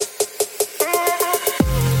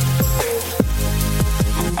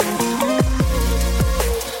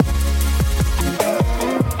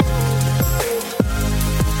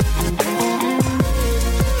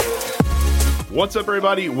What's up,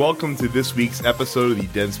 everybody? Welcome to this week's episode of the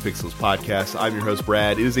Dense Pixels podcast. I'm your host,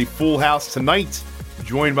 Brad. It is a full house tonight,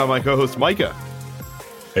 joined by my co-host, Micah.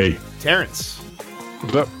 Hey. Terrence.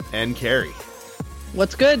 What's up? And Carrie.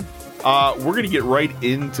 What's good? We're going to get right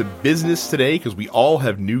into business today because we all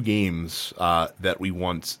have new games that we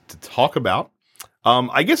want to talk about.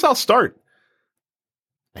 I guess I'll start.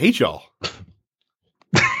 I hate y'all.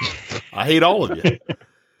 I hate all of you.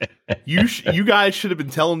 You guys should have been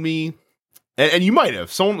telling me, and you might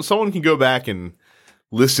have. Someone can go back and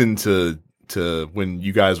listen to when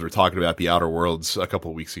you guys were talking about the Outer Worlds a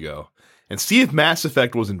couple of weeks ago and see if Mass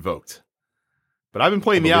Effect was invoked. But I've been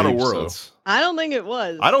playing the Outer Worlds. So. I don't think it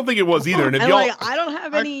was. I don't think it was either. And if I don't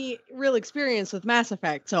have any real experience with Mass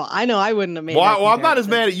Effect, so I know I wouldn't have made. Well, I'm not as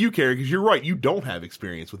mad at you, Carrie, because you're right. You don't have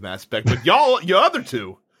experience with Mass Effect, but your other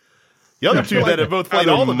two that have both played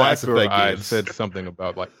all the Mass Effect games. I said something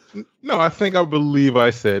about no, I believe I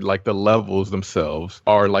said the levels themselves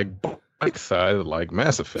are bite-sized like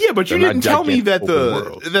Mass Effect. Yeah, but you didn't tell me that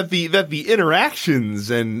the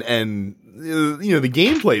interactions and the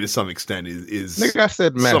gameplay to some extent is I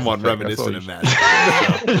said Mass somewhat Effect, reminiscent of Mass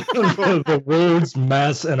Effect. The words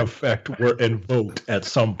Mass and Effect were invoked at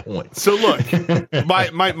some point. So look,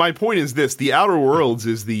 my point is this: the Outer Worlds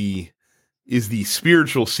is the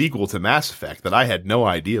spiritual sequel to Mass Effect that I had no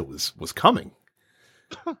idea was coming.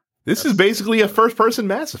 This is basically a first-person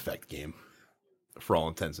Mass Effect game, for all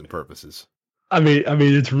intents and purposes. I mean,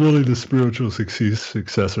 it's really the spiritual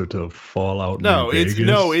successor to Fallout. It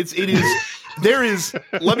is. There is.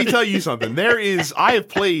 Let me tell you something. I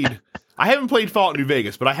haven't played Fallout New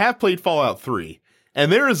Vegas, but I have played Fallout 3,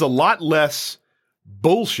 and there is a lot less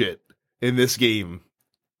bullshit in this game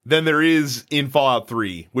than there is in Fallout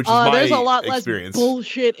 3, which is my there's a lot experience. Less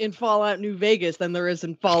bullshit in Fallout New Vegas than there is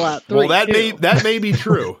in Fallout 3. Well, that may be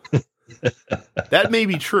true. That may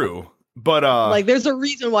be true, but there's a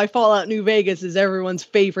reason why Fallout New Vegas is everyone's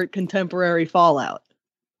favorite contemporary Fallout.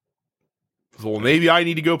 Well, maybe I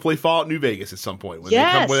need to go play Fallout New Vegas at some point when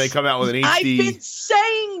they come out with an HD. I've been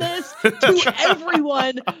saying this to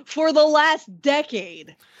everyone for the last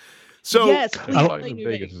decade. So yes, please play New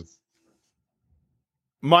Vegas.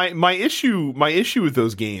 My issue with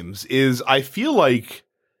those games is I feel like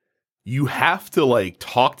you have to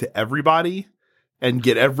talk to everybody and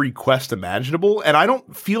get every quest imaginable, and I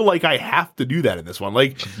don't feel like I have to do that in this one.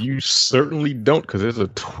 You certainly don't, because there's a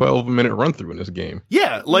 12-minute run through in this game.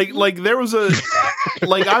 Yeah, there was a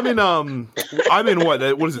I'm in what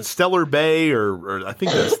is it, Stellar Bay or I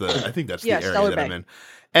think that's the area Stellar that Bay. I'm in,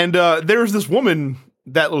 and there's this woman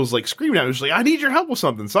that was screaming at me. She's like, "I need your help with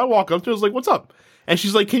something." So I walk up to her, I was like, "What's up?" And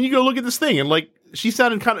she's like, "Can you go look at this thing?" And she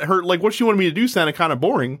sounded kind of what she wanted me to do sounded kind of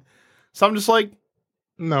boring. So I'm just like,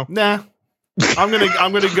 no, nah. I'm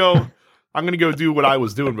gonna go do what I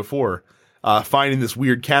was doing before, finding this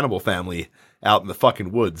weird cannibal family out in the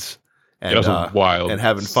fucking woods, and that was wild, and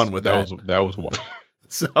having fun with that. That was wild.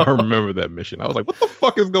 So I remember that mission. I was like, "What the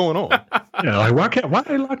fuck is going on?" Yeah, why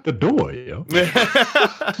they lock the door, yo?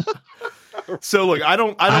 So look, I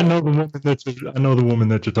know the woman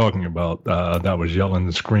that you're talking about. That was yelling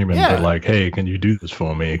and screaming, but hey, can you do this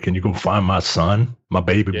for me? Can you go find my son, my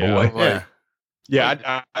baby boy?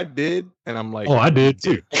 Yeah, I did, and I'm like, oh, I did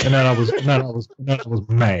too, and then I was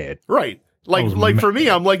mad. Right, for me,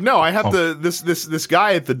 I'm like, no, I have to. This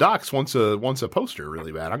guy at the docks wants a poster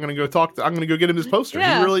really bad. I'm gonna go get him his poster.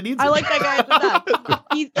 Yeah, he really needs it. I like that guy at the docks.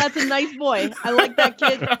 That's a nice boy. I like that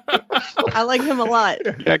kid. I like him a lot.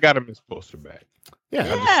 Yeah, I got him his poster back. Yeah. I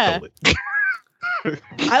just stole it.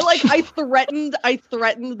 I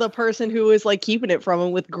threatened the person who was keeping it from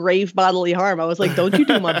him with grave bodily harm. I was like, "Don't you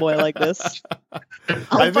do my boy like this?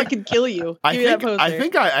 I'll fucking kill you." Give me that poster.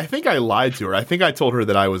 I think I lied to her. I think I told her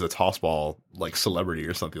that I was a tossball celebrity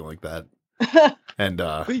or something like that. And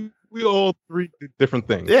we all three did different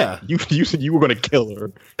things. Yeah, you said you were going to kill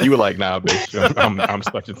her. You were like, "Nah, bitch, I'm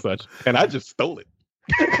such and such," and I just stole it.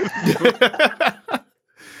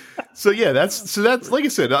 So that's like I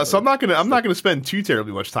said. So I'm not gonna spend too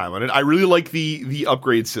terribly much time on it. I really like the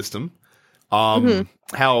upgrade system. How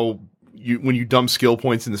when you dump skill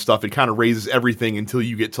points into stuff, it kind of raises everything until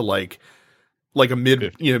you get to like a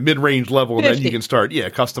mid-range level, and 50. then you can start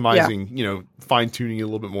customizing, fine tuning it a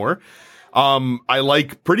little bit more. I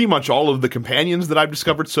like pretty much all of the companions that I've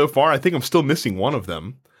discovered so far. I think I'm still missing one of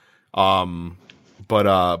them.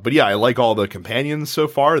 But yeah, I like all the companions so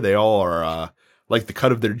far. They all are like the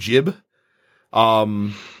cut of their jib.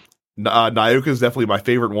 Nyoka is definitely my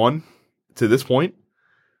favorite one to this point.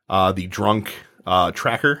 The drunk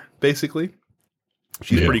tracker, basically.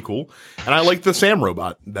 She's pretty cool, and I like the Sam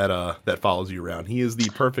robot that follows you around. He is the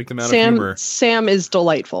perfect amount of humor. Sam is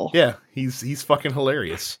delightful. Yeah, he's fucking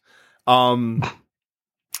hilarious.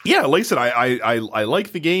 Yeah, like I said, I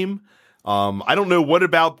like the game. I don't know what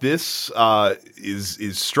about this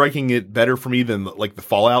is striking it better for me than like the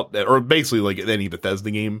Fallout, or basically like any Bethesda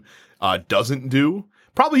game doesn't do.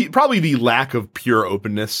 Probably the lack of pure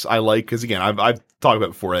openness I like, because again, I've talked about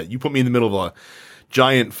before that you put me in the middle of a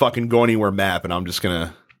giant fucking go anywhere map, and I'm just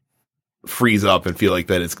gonna freeze up and feel like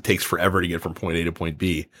that it takes forever to get from point A to point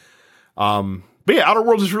B. But yeah, Outer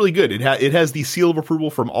Worlds is really good. It has the seal of approval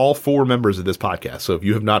from all 4 members of this podcast. So if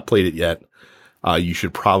you have not played it yet, you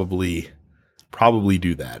should probably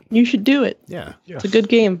do that. You should do it. Yeah. It's a good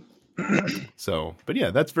game. So, but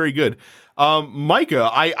yeah, that's very good. Micah,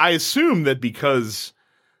 I assume that because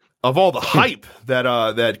of all the hype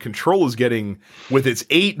that Control is getting with its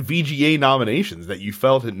 8 VGA nominations, that you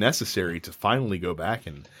felt it necessary to finally go back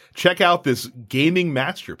and check out this gaming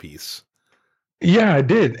masterpiece. Yeah, I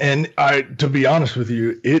did. And to be honest with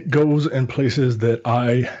you, it goes in places that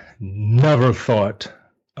I never thought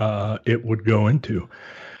it would go into.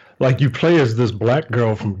 Like, you play as this black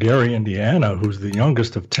girl from Gary, Indiana, who's the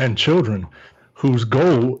youngest of 10 children, whose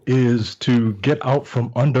goal is to get out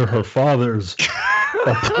from under her father's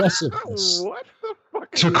oppressiveness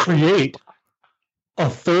to create a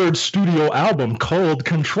 3rd studio album called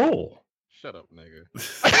Control. Shut up, nigga.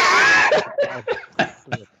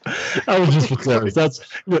 I was just pathetic. That's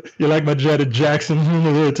you like my Janet Jackson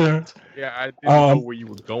humor returns. Yeah, I didn't know where you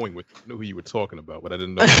were going with. I knew who you were talking about, but I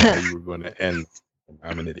didn't know how you were going to end.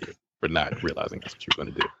 I'm an idiot for not realizing that's what you were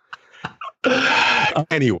going to do.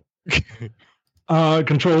 Anyway,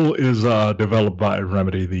 Control is developed by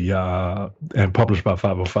Remedy, and published by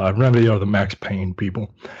 505. Remedy are the Max Payne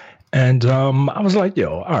people, and I was like,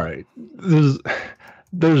 yo, all right, there's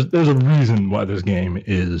a reason why this game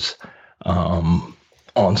is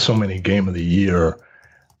on so many Game of the Year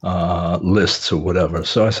lists or whatever.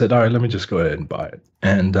 So I said, all right, let me just go ahead and buy it.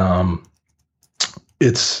 And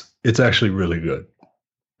it's actually really good.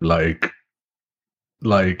 Like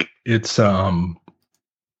it's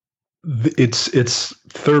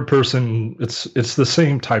third person. It's the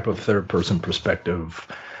same type of third person perspective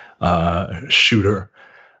shooter,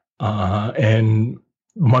 and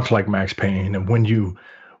much like Max Payne. And when you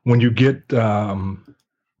get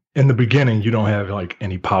in the beginning, you don't have like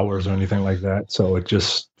any powers or anything like that, so it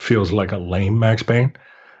just feels like a lame Max Payne.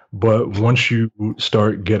 But once you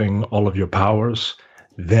start getting all of your powers,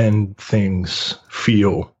 then things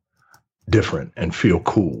feel different and feel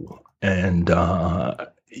cool. And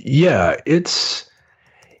yeah, it's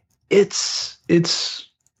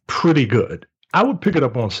pretty good. I would pick it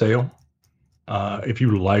up on sale if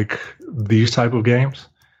you like these type of games.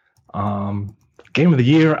 Game of the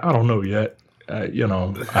Year, I don't know yet. I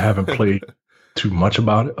haven't played too much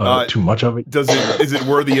about it. Too much of it. Is it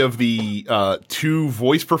worthy of the 2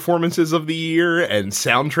 voice performances of the year and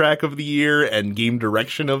soundtrack of the year and game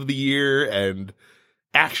direction of the year and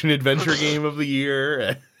action adventure game of the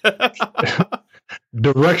year?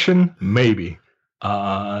 Direction, maybe.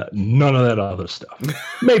 None of that other stuff.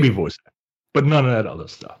 Maybe voice, but none of that other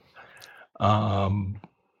stuff.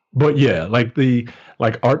 But yeah, like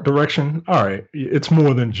art direction. All right, it's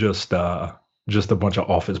more than just a bunch of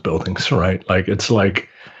office buildings, right? Like it's like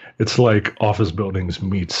office buildings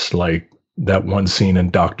meets like that one scene in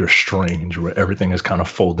Doctor Strange where everything is kind of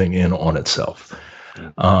folding in on itself.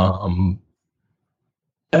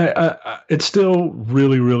 It's still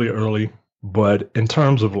really, really early, but in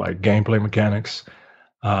terms of like gameplay mechanics,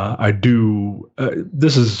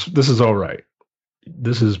 this is all right.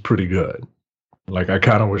 This is pretty good. Like, I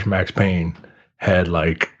kind of wish Max Payne had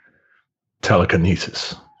like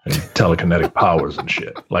telekinesis and telekinetic powers and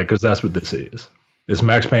shit. Like, because that's what this is. It's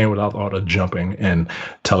Max Payne without all the jumping and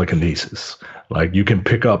telekinesis. Like, you can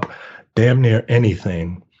pick up damn near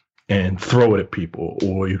anything and throw it at people,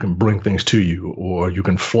 or you can bring things to you, or you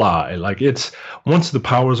can fly. Like, it's once the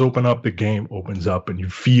powers open up, the game opens up, and you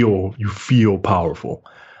feel powerful.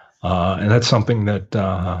 And that's something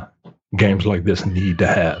that games like this need to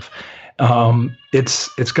have.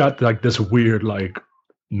 It's got like this weird like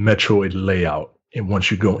Metroid layout, and once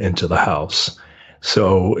you go into the house,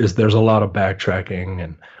 so there's a lot of backtracking,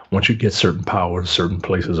 and once you get certain powers, certain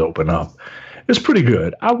places open up. It's pretty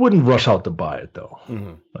good. I wouldn't rush out to buy it though.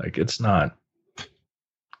 Mm-hmm. Like, it's not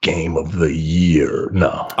Game of the Year.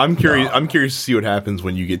 No. I'm curious. No. I'm curious to see what happens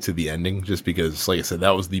when you get to the ending, just because, like I said,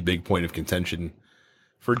 that was the big point of contention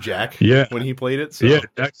for Jack. Yeah. When he played it. So. Yeah.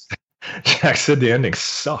 Jack said the ending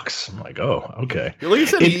sucks. I'm like, oh, okay. Like I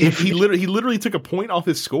said, he literally took a point off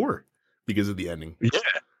his score because of the ending. Yeah.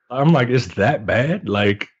 I'm like, is that bad?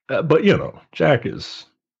 Like, but you know, Jack is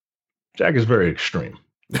very extreme.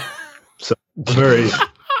 So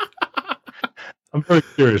I'm very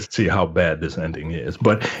curious to see how bad this ending is.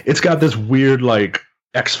 But it's got this weird like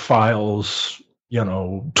X-Files, you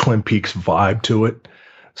know, Twin Peaks vibe to it.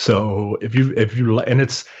 So if you and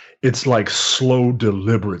it's like slow,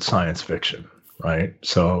 deliberate science fiction, right?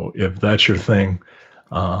 So if that's your thing,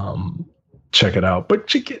 check it out. But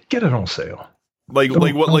get it on sale.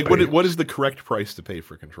 What is the correct price to pay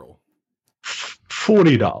for Control?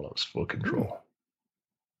 $40 for Control.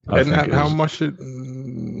 And how much wasn't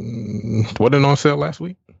it on sale last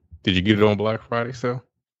week? Did you get it on Black Friday sale?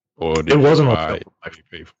 Or did it wasn't on sale.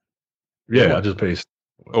 Yeah, I just paid.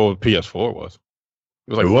 Oh, PS4 was.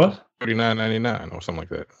 It was like it was $39.99 or something like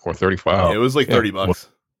that, or $35. Yeah, it was like $30.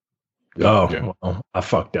 Well, I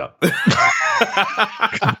fucked up.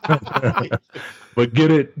 But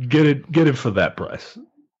get it for that price.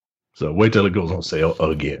 So wait till it goes on sale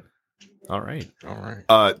again. All right.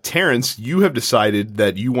 Terrence, you have decided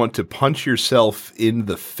that you want to punch yourself in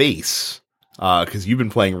the face because you've been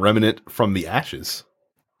playing Remnant from the Ashes.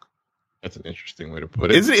 That's an interesting way to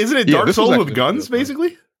put it. Isn't it Dark Souls with guns,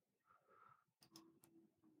 basically?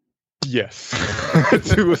 Yes,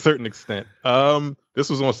 to a certain extent. This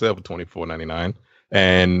was on sale for $24.99,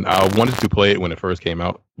 and I wanted to play it when it first came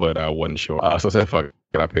out, but I wasn't sure. So I said, "Fuck it,"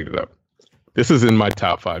 I picked it up. This is in my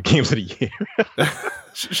top 5 games of the year.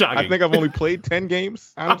 Shocking. I think I've only played 10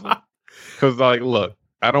 games, honestly. Because, like, look,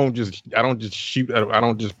 I don't just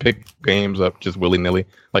pick games up just willy nilly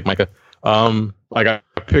like Micah. Like I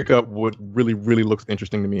pick up what really, really looks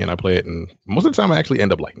interesting to me, and I play it, and most of the time I actually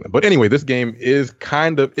end up liking it. But anyway, this game is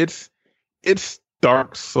kind of it's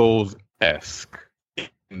Dark Souls-esque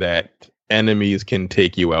in that enemies can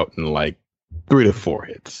take you out in like 3 to 4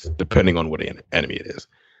 hits, depending on what enemy it is.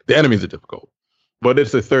 The enemies are difficult, but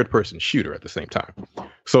it's a third-person shooter at the same time.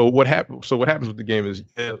 So what happens with the game is,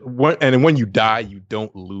 when you die, you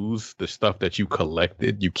don't lose the stuff that you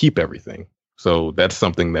collected. You keep everything. So that's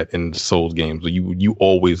something that in Souls games you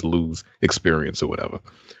always lose experience or whatever.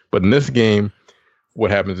 But in this game,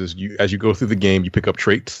 what happens is as you go through the game, you pick up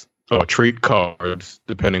traits or trait cards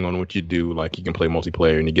depending on what you do. Like you can play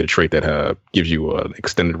multiplayer and you get a trait that gives you an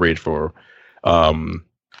extended range for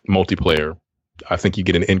multiplayer. I think you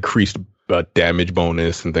get an increased damage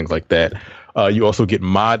bonus and things like that. You also get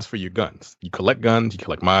mods for your guns. You collect guns, you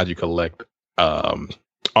collect mods, you collect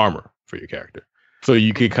armor for your character. So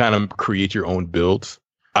you can kind of create your own builds.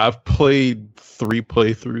 I've played 3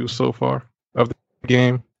 playthroughs so far of the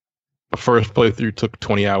game. The first playthrough took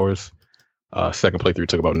 20 hours. Second playthrough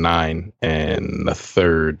took about 9, and the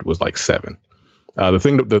third was like 7. The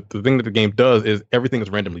thing that the game does is everything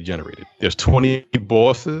is randomly generated. There's 20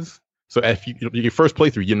 bosses. So if your first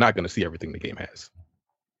playthrough, you're not going to see everything the game has,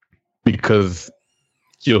 because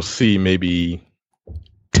you'll see maybe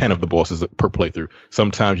 10 of the bosses per playthrough.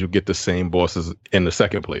 Sometimes you'll get the same bosses in the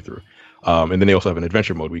second playthrough. And then they also have an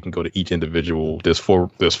adventure mode where you can go to each individual. There's 4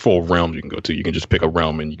 realms you can go to. You can just pick a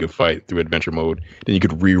realm and you can fight through adventure mode. Then you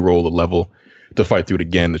could re-roll the level to fight through it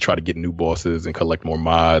again to try to get new bosses and collect more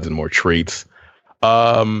mods and more traits.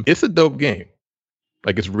 It's a dope game.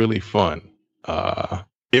 Like, it's really fun.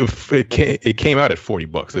 It came out at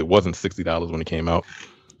 $40. It wasn't $60 when it came out.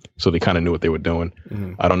 So they kind of knew what they were doing.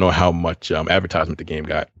 Mm-hmm. I don't know how much advertisement the game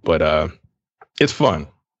got, but it's fun.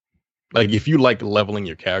 Like, if you like leveling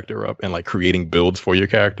your character up and like creating builds for your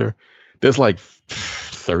character, there's like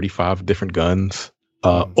 35 different guns,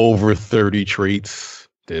 over 30 traits.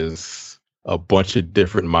 There's a bunch of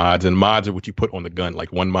different mods, and mods are what you put on the gun.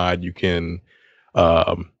 Like, one mod you can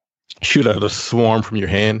shoot out a swarm from your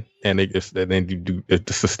hand, and then you do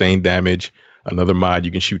sustained damage. Another mod,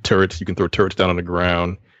 you can shoot turrets. You can throw turrets down on the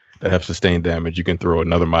ground that have sustained damage. You can throw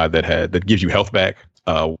another mod that gives you health back.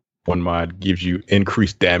 One mod gives you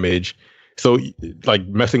increased damage. So, like,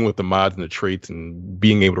 messing with the mods and the traits and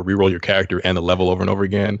being able to reroll your character and the level over and over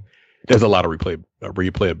again, there's a lot of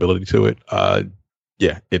replayability to it.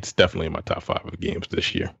 Yeah, it's definitely in my top 5 of games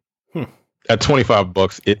this year. At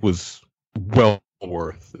 $25, it was well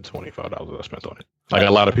worth the $25 I spent on it. Like,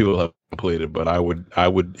 a lot of people have played it, but I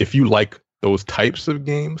would, if you like those types of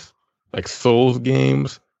games, like Souls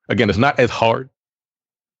games, again, it's not as hard,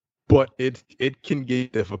 but it can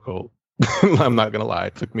get difficult. I'm not gonna lie,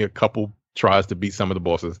 it took me a couple tries to beat some of the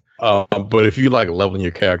bosses. But if you like leveling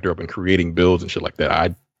your character up and creating builds and shit like that,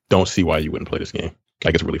 I don't see why you wouldn't play this game.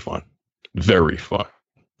 Like, it's really fun, very fun.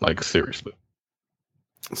 Like, seriously.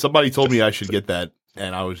 Somebody told me I should get that,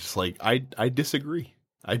 and I was just like, I disagree.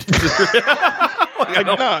 I disagree.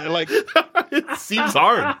 It seems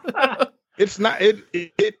hard. It's not.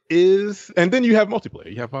 It is, and then you have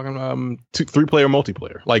multiplayer. You have fucking 3-player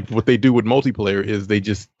multiplayer. Like what they do with multiplayer is they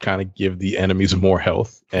just kind of give the enemies more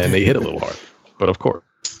health and they hit a little hard. But of course,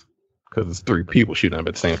 because it's 3 people shooting them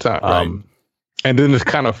at the same time. Right. And then it's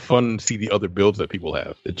kind of fun to see the other builds that people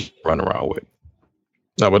have that you run around with.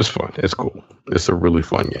 No, but it's fun. It's cool. It's a really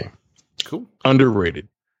fun game. Cool. Underrated.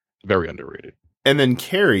 Very underrated. And then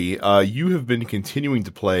Carrie, you have been continuing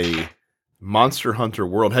to play Monster Hunter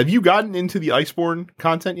World. Have you gotten into the Iceborne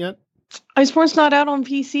content yet? Iceborne's not out on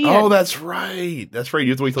PC yet. Oh, that's right. That's right. You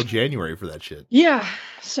have to wait till January for that shit. Yeah.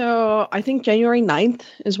 So I think January 9th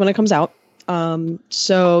is when it comes out.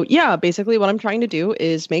 So yeah, basically what I'm trying to do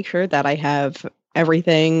is make sure that I have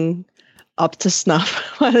everything up to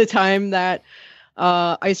snuff by the time that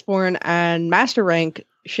Iceborne and Master Rank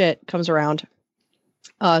shit comes around.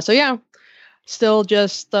 So yeah, still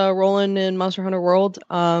just rolling in Monster Hunter World.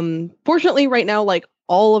 Fortunately, right now, like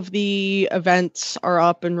all of the events are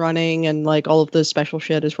up and running, and like all of the special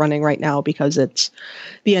shit is running right now because it's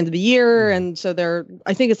the end of the year, and so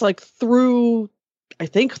I think it's like through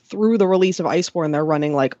the release of Iceborne, they're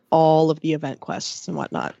running like all of the event quests and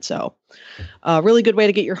whatnot. So, really good way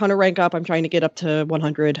to get your hunter rank up. I'm trying to get up to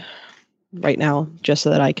 100 right now, just so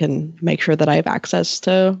that I can make sure that I have access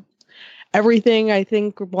to everything. I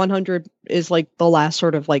think 100 is like the last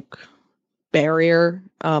sort of like barrier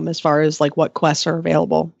as far as like what quests are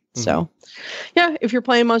available. Mm-hmm. So yeah, if you're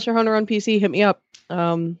playing Monster Hunter on PC, hit me up.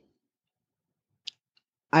 I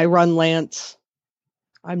run Lance.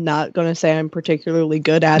 I'm not going to say I'm particularly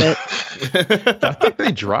good at it. I think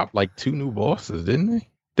they dropped like 2 new bosses, didn't they?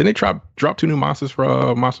 Didn't they drop 2 new monsters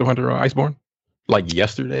for Monster Hunter Iceborne? Like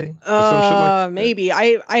yesterday? Maybe.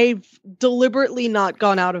 I've deliberately not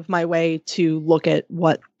gone out of my way to look at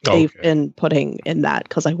what they've been putting in that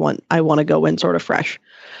because I want to go in sort of fresh.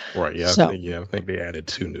 Right. Yeah. So, I think they added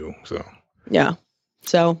 2 new. So yeah.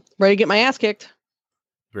 So ready to get my ass kicked.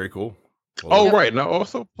 Very cool. Well, right. And I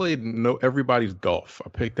also played Everybody's Golf. I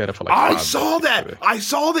picked that up for like I saw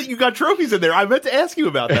that you got trophies in there. I meant to ask you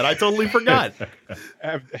about that. I totally forgot.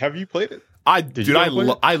 Have you played it? I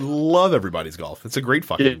love Everybody's Golf. It's a great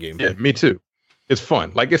fucking game. Yeah, me too. It's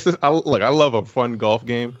fun. Like I love a fun golf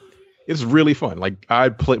game. It's really fun. Like I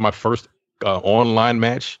played my first online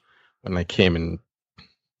match when I came in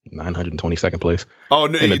 922nd place. Oh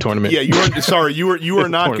no! In the tournament. Yeah, you are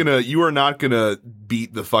not gonna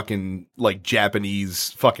beat the fucking like Japanese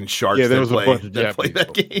fucking sharks. Yeah, there was a bunch of Japanese play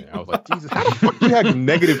that game. I was like, Jesus, how the fuck do you have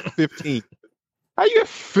negative 15? How you have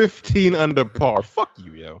 15 under par? Fuck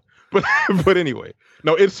you, yo. But anyway,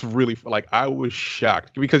 no, it's really like I was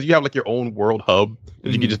shocked because you have like your own world hub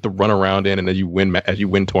that you can just run around in, and then you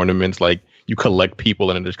win tournaments. Like you collect people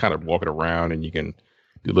and then just kind of walking around, and you can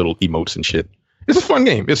do little emotes and shit. It's a fun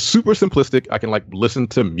game. It's super simplistic. I can like listen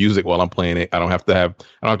to music while I'm playing it. I don't have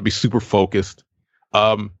to be super focused.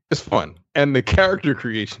 It's fun, and the character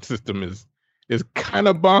creation system is kind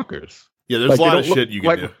of bonkers. Yeah, there's a lot of shit you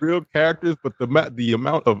can do. Real characters, but the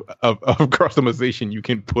amount of customization you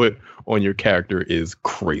can put on your character is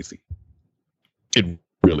crazy. It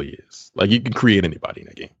really is. Like you can create anybody in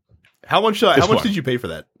that game. How much did you pay for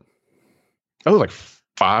that? That was like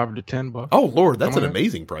 $5 to $10. Oh Lord, that's an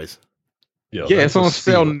amazing price. Yeah, it's on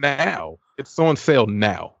sale now. It's on sale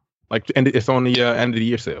now. Like, and it's on the end of the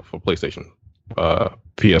year sale for PlayStation,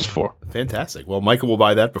 PS4. Fantastic. Well, Micah will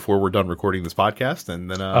buy that before we're done recording this podcast,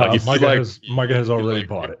 and then Micah has already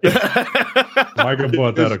bought it. Micah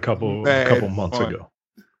bought that a couple months ago.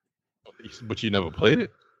 But you never played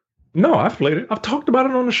it? No, I've played it. I've talked about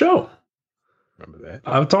it on the show. Remember that?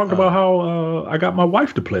 I've talked about how I got my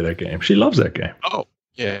wife to play that game. She loves that game. Oh,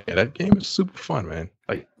 yeah, that game is super fun, man.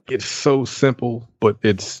 Like it's so simple, but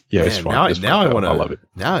it's fun. I love it.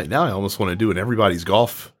 Now I almost want to do an Everybody's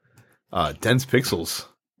Golf dense pixels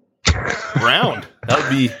round.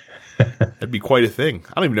 That'd be quite a thing.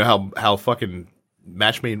 I don't even know how fucking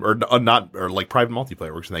match made or like private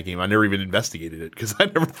multiplayer works in that game. I never even investigated it because I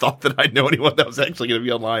never thought that I'd know anyone that was actually going to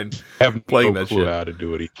be online playing that shit. How to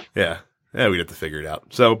do it? Yeah, we'd have to figure it out.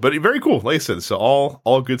 So, but very cool. Like I said, so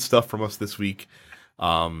all good stuff from us this week.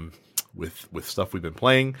 With stuff we've been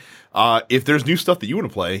playing. If there's new stuff that you want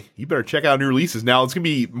to play, you better check out new releases. Now, it's going to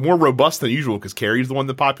be more robust than usual because Carrie's the one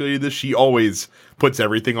that populated this. She always puts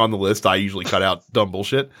everything on the list. I usually cut out dumb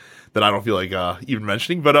bullshit that I don't feel like even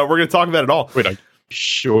mentioning, but we're going to talk about it all. Wait, are you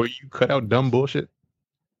sure you cut out dumb bullshit?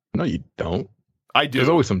 No, you don't. I do. There's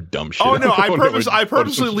always some dumb shit. Oh no, I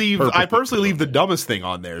purposely leave the dumbest thing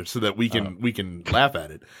on there so that we can laugh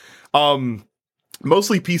at it.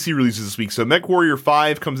 Mostly PC releases this week. So MechWarrior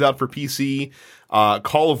 5 comes out for PC.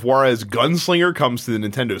 Call of Juarez Gunslinger comes to the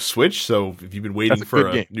Nintendo Switch. So if you've been waiting for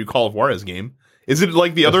a new Call of Juarez game, is it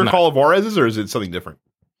like the other Call of Juarez's, or is it something different?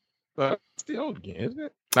 It's the old game, isn't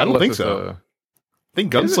it? I don't think so. I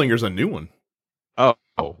think Gunslinger's a new one. Oh,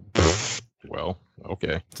 well,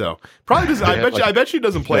 okay. So probably does. I bet you it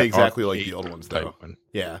doesn't play exactly like the old ones, though.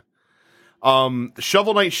 Yeah.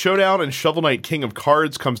 Shovel Knight Showdown and Shovel Knight King of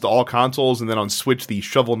Cards comes to all consoles, and then on Switch, the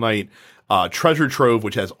Shovel Knight Treasure Trove,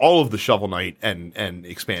 which has all of the Shovel Knight and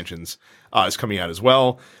expansions, is coming out as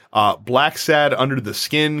well. Black Sad Under the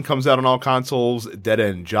Skin comes out on all consoles. Dead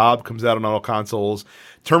End Job comes out on all consoles.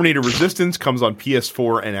 Terminator Resistance comes on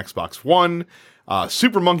PS4 and Xbox One.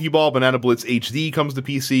 Super Monkey Ball Banana Blitz HD comes to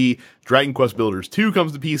PC. Dragon Quest Builders 2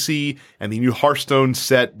 comes to PC. And the new Hearthstone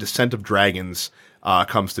set Descent of Dragons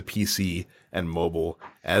comes to PC and mobile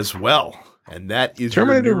as well. And that is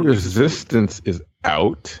Terminator Resistance is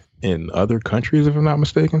out in other countries, if I'm not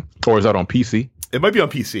mistaken, or is that on PC? It might be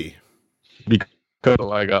on PC because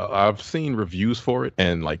like I've seen reviews for it,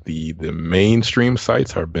 and like the mainstream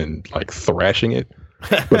sites have been like thrashing it,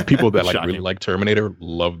 but people that like really like Terminator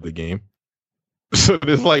love the game. So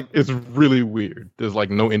there's like it's really weird. There's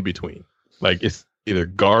like no in between. Like it's either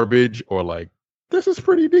garbage or like this is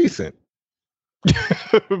pretty decent.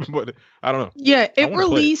 But I don't know. Yeah, it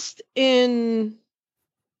released in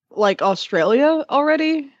like Australia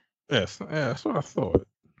already. Yes, yeah, that's what I thought.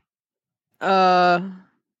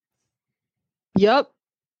 Yep.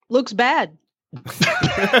 Looks bad. It's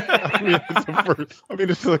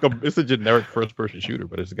a generic first-person shooter,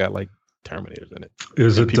 but it's got like Terminators in it.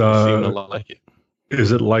 Is it people seem to like it?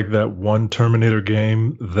 Is it like that one Terminator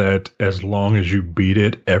game that as long as you beat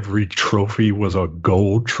it, every trophy was a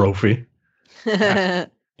gold trophy? Yeah.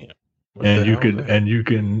 And you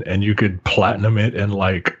could platinum it in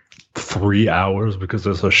like 3 hours because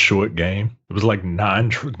it's a short game. It was like nine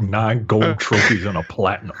gold trophies and a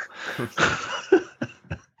platinum.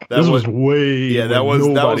 That was way that was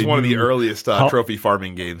one of the earliest trophy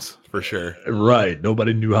farming games for sure. Right,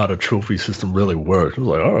 nobody knew how the trophy system really worked. It was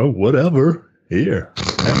like, oh, whatever. Here,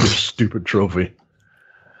 have your stupid trophy.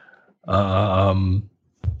 And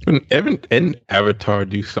Avatar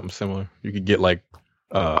do something similar. You could get like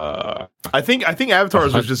I think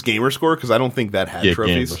Avatar's was just gamer score because I don't think that had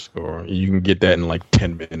trophies. Gamer score. You can get that in like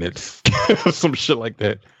 10 minutes. Some shit like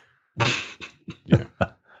that. Yeah.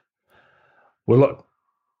 Well, look,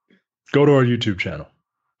 go to our YouTube channel,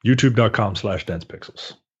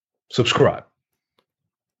 youtube.com/densepixels. Subscribe.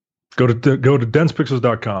 Go to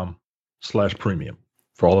densepixels.com/premium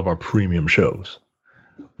for all of our premium shows.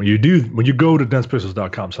 When you go to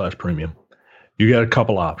densepixels.com/premium, you get a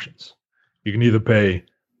couple options. You can either pay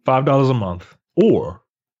 $5 a month, or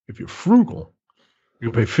if you're frugal,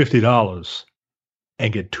 you can pay $50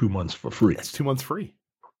 and get 2 months for free. That's 2 months free.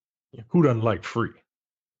 Yeah. Who doesn't like free?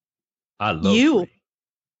 I love you.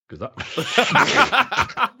 Free.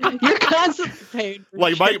 You're constantly paying for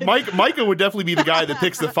like shit. Micah would definitely be the guy that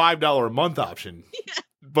picks the $5 a month option. Yeah.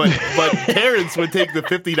 But Terrence would take the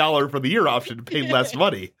 $50 for the year option to pay less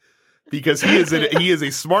money because he is a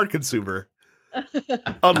smart consumer.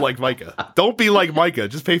 Unlike Micah. Don't be like Micah.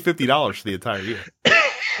 Just pay $50 for the entire year.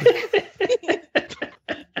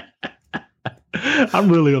 I'm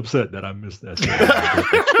really upset that I missed that.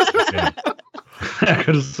 I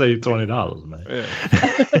could have saved $20, man.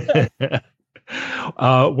 Yeah.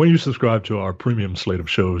 When you subscribe to our premium slate of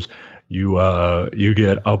shows, you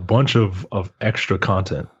get a bunch of extra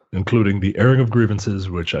content, including the airing of grievances,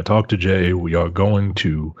 which I talked to Jay. We are going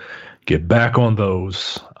to get back on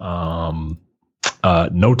those.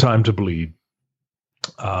 No Time to Bleed,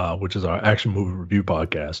 which is our action movie review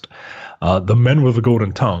podcast. The Men with the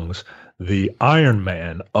Golden Tongues, the Iron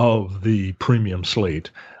Man of the premium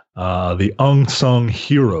slate, the Unsung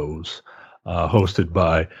Heroes, hosted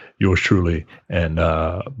by yours truly and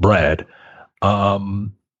Brad,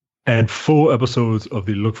 and full episodes of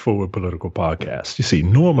the Look Forward Political Podcast. You see,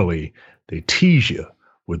 normally they tease you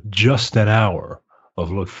with just an hour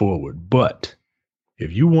of Look Forward, but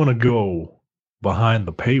if you want to go behind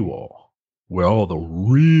the paywall, where all the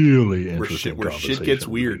really interesting where shit gets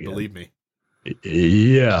weird, believe me.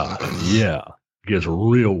 Yeah, it gets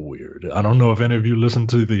real weird. I don't know if any of you listened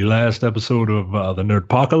to the last episode of the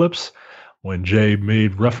Nerdpocalypse when Jay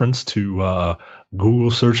made reference to Google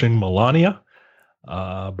searching Melania,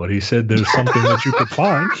 but he said there's something that you could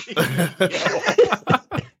find.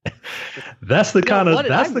 That's the kind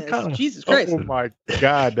of Jesus Christ. Oh my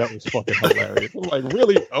God, that was fucking hilarious. I'm like,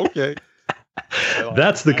 really? Okay.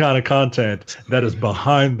 That's the kind of content that is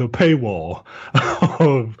behind the paywall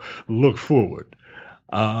of Look Forward.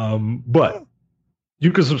 But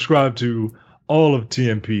You can subscribe to all of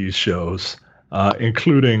TMP's shows,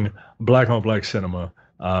 including Black on Black Cinema,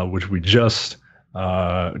 which we just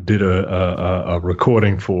did a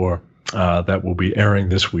recording for that will be airing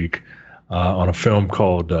this week on a film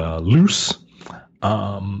called Loose.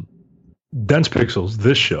 Dense Pixels,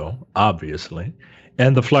 this show, obviously,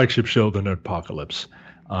 and the flagship show, The Nerdpocalypse.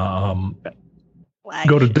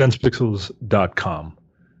 Go to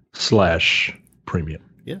densepixels.com/premium.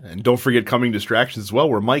 Yeah, and don't forget Coming Distractions as well,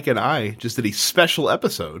 where Mike and I just did a special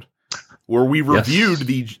episode where we reviewed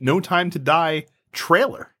the No Time to Die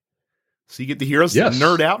trailer. So you get to hear us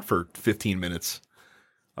nerd out for 15 minutes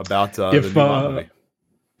about the new Bond movie.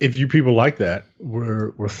 If you people like that,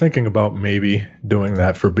 we're thinking about maybe doing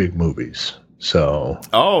that for big movies. So,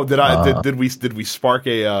 did we spark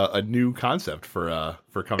a new concept for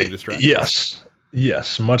Coming Distractions?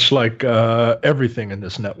 Yes. Much like everything in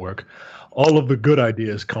this network, all of the good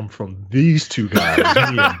ideas come from these two guys,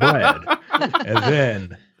 me and Brad, and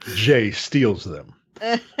then Jay steals them.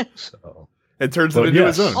 So and turns them into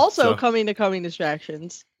his own. Also, coming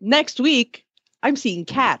Distractions next week, I'm seeing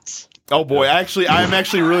Cats. Oh boy, I'm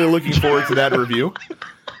actually really looking forward to that review.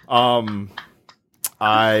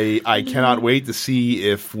 I cannot wait to see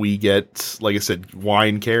if we get, like I said,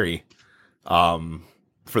 Wine Carey, for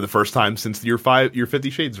the first time since your 50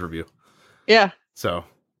 Shades review. Yeah. So.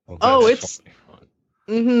 It's.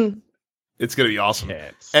 Mm-hmm. It's gonna be awesome.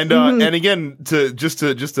 Cats. And and again, to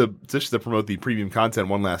promote the premium content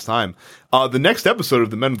one last time, the next episode of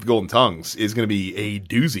The Men with Golden Tongues is gonna be a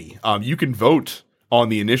doozy. You can vote on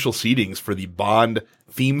the initial seedings for the Bond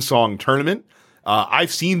theme song tournament.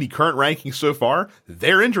 I've seen the current rankings so far;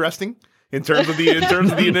 they're interesting in terms of the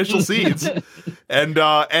initial seeds,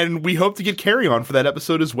 and we hope to get Carrie on for that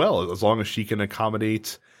episode as well, as long as she can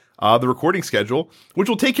accommodate the recording schedule, which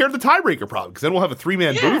will take care of the tiebreaker problem, because then we'll have a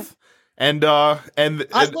 3-man booth, and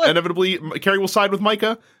inevitably Carrie will side with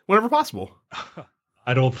Micah whenever possible.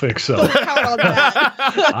 I don't think so. Don't count on that.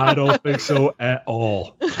 I don't think so at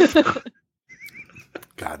all.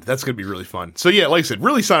 God, that's going to be really fun. So yeah, like I said,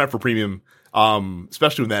 really sign up for premium,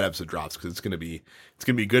 especially when that episode drops, because it's going to be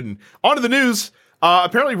good. And on to the news.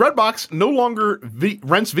 Apparently Redbox no longer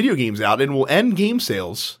rents video games out and will end game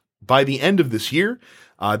sales by the end of this year.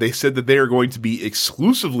 They said that they are going to be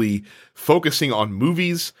exclusively focusing on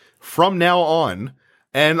movies from now on.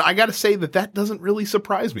 And I got to say that doesn't really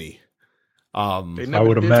surprise me. I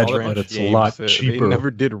would imagine that it's a lot cheaper. They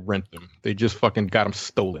never did rent them. They just fucking got them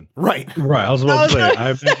stolen. Right. I was about to say,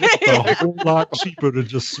 I imagine it's a whole lot cheaper to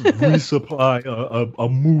just resupply a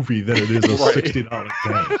movie than it is a $60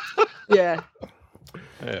 game. Yeah.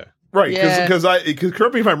 Right, because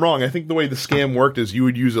correct me if I'm wrong. I think the way the scam worked is you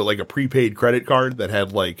would use like a prepaid credit card that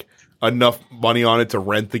had like enough money on it to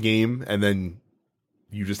rent the game, and then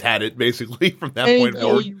you just had it basically from that point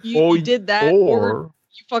forward. You did that, or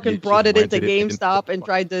you fucking brought it into GameStop and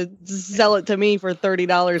tried to sell it to me for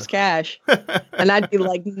 $30 cash, and I'd be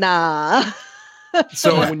like, nah.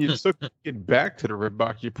 So when you took it back to the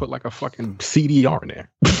Redbox, you put like a fucking CDR in there.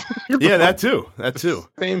 Yeah, that too.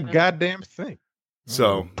 Same goddamn thing.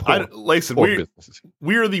 So, listen,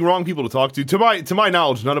 we are the wrong people to talk to. To my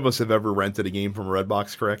knowledge, none of us have ever rented a game from a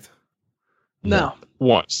Redbox, correct? No.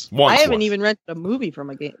 Once. I haven't even rented a movie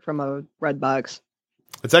from a Redbox.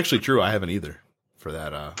 It's actually true. I haven't either. For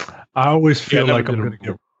that, I always feel like I'm going to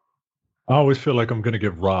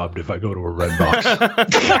get robbed if I go to a Redbox.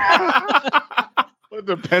 It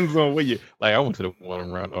depends on where you. Like, I went to the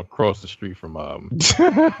one around across the street from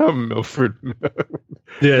Milford.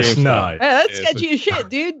 Yes, nice. Hey, that's sketchy as shit,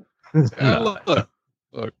 dude. Look,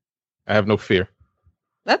 I have no fear.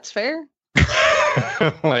 That's fair.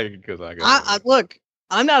 Like, because I look,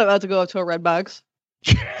 I'm not about to go up to a Redbox.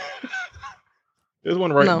 There's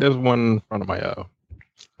one right. No. There's one in front of my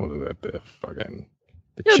what is that? The fucking.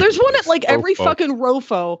 Yeah, there's one at like every fucking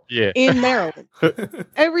Rofo in Maryland.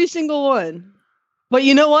 Every single one. But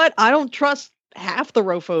you know what? I don't trust half the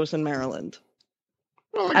Rofos in Maryland.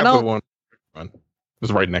 Well, I got one.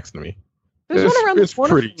 It's right next to me. There's one around the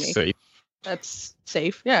corner. It's pretty safe. That's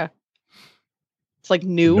safe, yeah. It's like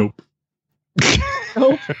new.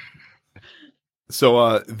 Nope.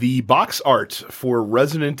 So the box art for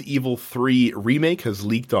Resident Evil 3 Remake has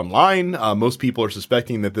leaked online. Most people are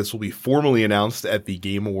suspecting that this will be formally announced at the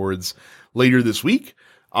Game Awards later this week.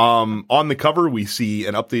 On the cover, we see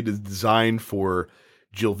an updated design for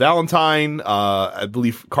Jill Valentine. I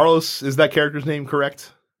believe Carlos is that character's name,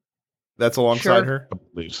 correct? That's alongside her? I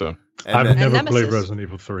believe so. I've never played Resident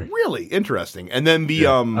Evil 3. Really? Interesting. And then the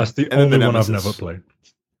that's the only one I've never played.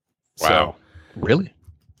 Wow. So, really?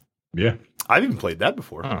 Yeah. I've even played that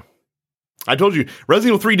before. Huh. I told you,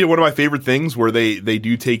 Resident Evil 3 did one of my favorite things where they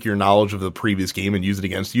do take your knowledge of the previous game and use it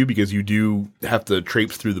against you, because you do have to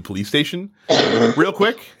traipse through the police station real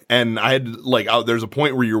quick. And I had, like, there's a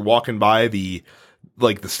point where you're walking by the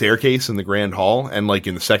staircase in the grand hall, and, like,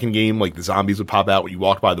 in the second game, like, the zombies would pop out when you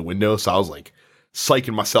walked by the window. So I was, like,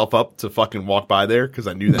 psyching myself up to fucking walk by there because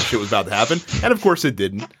I knew that shit was about to happen. And of course it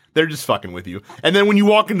didn't. They're just fucking with you. And then when you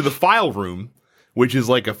walk into the file room, which is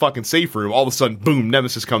like a fucking safe room, all of a sudden, boom,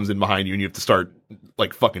 Nemesis comes in behind you and you have to start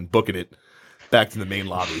like fucking booking it back to the main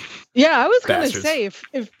lobby. Yeah, I was going to say,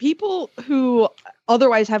 if people who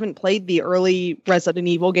otherwise haven't played the early Resident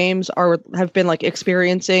Evil games have been like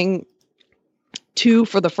experiencing 2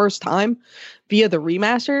 for the first time via the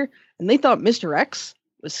remaster, and they thought Mr. X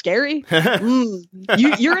was scary,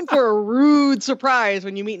 you're in for a rude surprise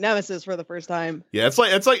when you meet Nemesis for the first time. Yeah, it's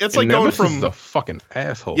like going from the fucking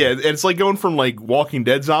asshole. Yeah, it's like going from like Walking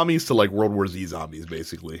Dead zombies to like World War Z zombies,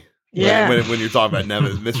 basically. Yeah, when you're talking about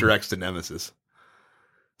Mr. X to Nemesis.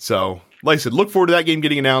 So, like I said, look forward to that game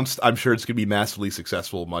getting announced. I'm sure it's going to be massively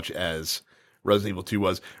successful, much as Resident Evil 2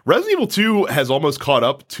 was. Resident Evil 2 has almost caught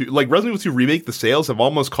up to, like, Resident Evil 2 Remake, the sales have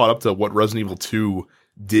almost caught up to what Resident Evil 2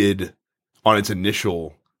 did on its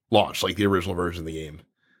initial launch, like the original version of the game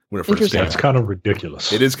when it first came out. That's kind of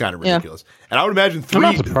ridiculous. It is kind of ridiculous. Yeah. And I would imagine 3...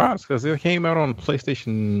 I'm not surprised, because it came out on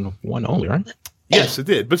PlayStation 1 only, right? Yes, it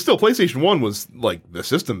did. But still, PlayStation 1 was like the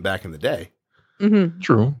system back in the day. Mm-hmm.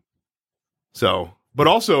 True. So, but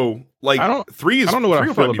also, like, 3 is, I don't know what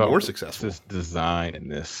I feel about more successful. This design in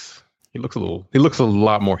this. He looks a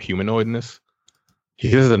lot more humanoid in this. He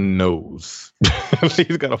has a nose.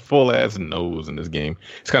 He's got a full ass nose in this game.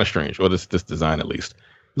 It's kind of strange. Well, this design at least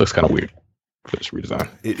looks kind of weird for this redesign.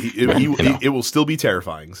 It will still be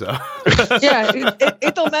terrifying. So yeah,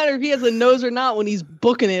 it don't matter if he has a nose or not when he's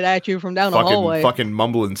booking it at you from down the hallway. Fucking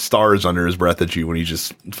mumbling stars under his breath at you when he's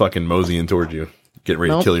just fucking moseying towards you, getting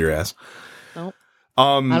ready to kill your ass. Nope.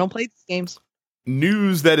 I don't play these games.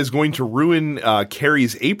 News that is going to ruin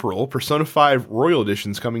Carrie's April: Persona 5 Royal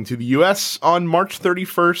Edition's coming to the US on March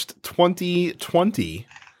 31st, 2020.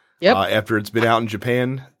 Yep. After it's been out in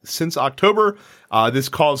Japan since October. This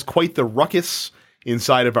caused quite the ruckus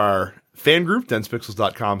inside of our fan group,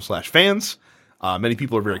 densepixels.com/fans. Many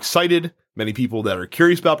people are very excited. Many people that are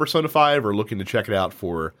curious about Persona 5 are looking to check it out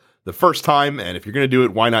for the first time. And if you're going to do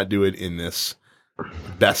it, why not do it in this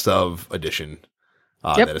best of edition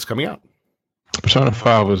that is coming out? Persona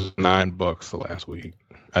 5 was $9 the last week.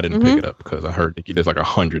 I didn't pick it up because I heard there's like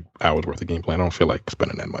 100 hours worth of gameplay. I don't feel like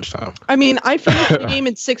spending that much time. I mean, I finished the game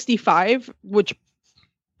in 65, which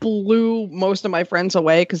blew most of my friends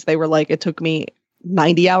away because they were like, it took me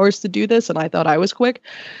 90 hours to do this, and I thought I was quick.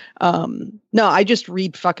 No, I just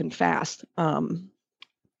read fucking fast.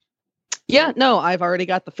 Yeah, no, I've already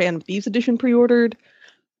got the Phantom Thieves edition pre-ordered.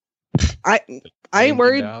 I ain't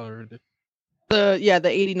worried. The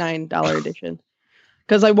 $89 edition.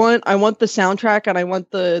 Because I want the soundtrack and I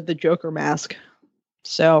want the Joker mask.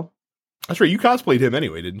 So that's right. You cosplayed him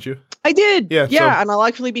anyway, didn't you? I did. Yeah. And I'll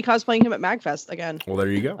actually be cosplaying him at MagFest again. Well, there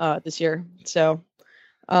you go. This year. So,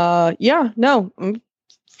 I'm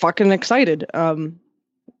fucking excited.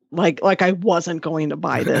 Like I wasn't going to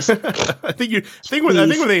buy this. I think when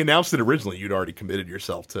they announced it originally, you'd already committed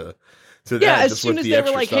yourself to that. Yeah, as soon as they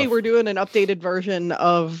were like, "Hey, we're doing an updated version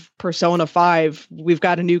of Persona 5. We've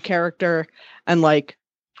got a new character and like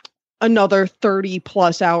another 30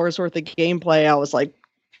 plus hours worth of gameplay," I was like,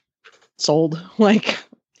 sold. Like,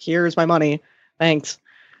 here's my money. Thanks.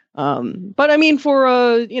 But I mean, for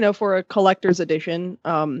a collector's edition,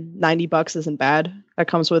 $90 isn't bad. That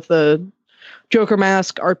comes with the Joker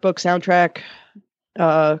mask, art book, soundtrack,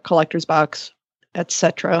 collector's box,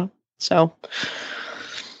 etc. So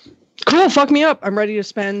cool. Fuck me up. I'm ready to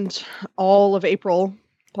spend all of April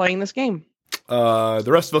playing this game. The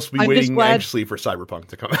rest of us will be waiting anxiously for Cyberpunk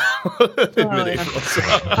to come out in mid-April. So.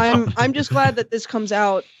 I'm just glad that this comes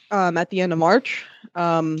out at the end of March.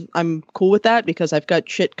 I'm cool with that because I've got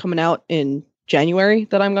shit coming out in January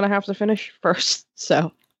that I'm gonna have to finish first.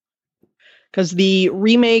 So, because the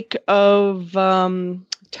remake of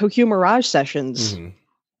Tokyo Mirage Sessions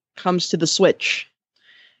comes to the Switch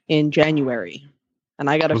in January, and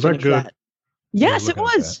I gotta finish that. Yes, it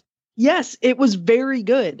was. Yes, it was very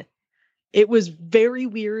good. It was very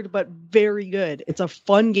weird, but very good. It's a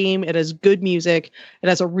fun game. It has good music. It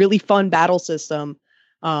has a really fun battle system.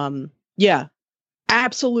 Yeah,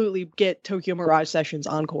 absolutely get Tokyo Mirage Sessions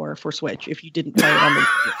Encore for Switch if you didn't play it on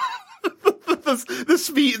the the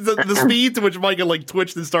speed to which Micah like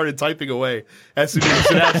twitched and started typing away as soon as he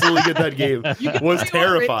should absolutely get that game was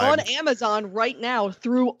terrifying. On Amazon right now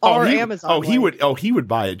through our Amazon. He would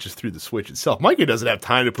buy it just through the Switch itself. Micah doesn't have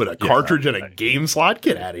time to put a cartridge in a game slot.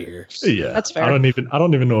 Get out of here. Yeah, that's fair. I don't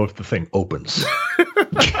even know if the thing opens.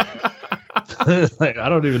 Like, I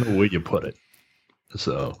don't even know where you put it.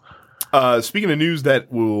 So, speaking of news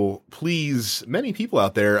that will please many people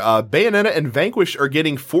out there, Bayonetta and Vanquish are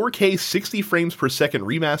getting 4K 60 frames per second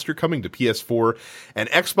remaster coming to PS4 and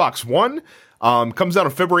Xbox One. Comes out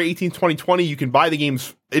on February 18th, 2020. You can buy the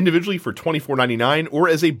games individually for $24.99 or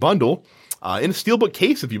as a bundle in a steelbook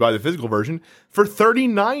case if you buy the physical version for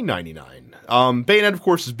 $39.99. Bayonetta, of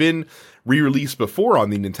course, has been re-released before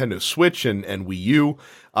on the Nintendo Switch and Wii U,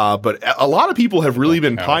 but a lot of people have really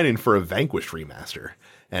been pining for a Vanquish remaster.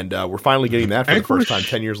 And we're finally getting that for the first time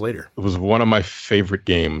 10 years later. It was one of my favorite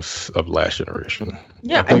games of last generation.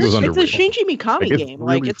 Yeah, it's a Shinji Mikami game.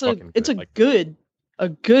 Like, it's a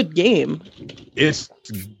good game. It's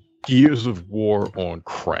Gears of War on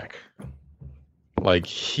crack. Like,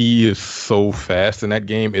 he is so fast in that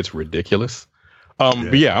game, it's ridiculous.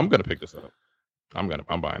 But yeah, I'm gonna pick this up. I'm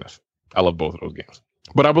buying this. I love both of those games.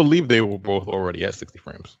 But I believe they were both already at 60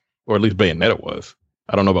 frames. Or at least Bayonetta was.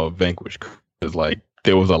 I don't know about Vanquish. Because like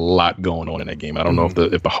there was a lot going on in that game. I don't know if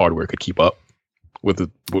the hardware could keep up with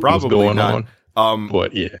what was going on.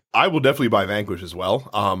 But yeah, I will definitely buy Vanquish as well.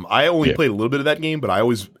 I only played a little bit of that game, but I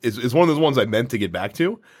always it's one of those ones I meant to get back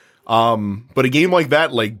to. But a game like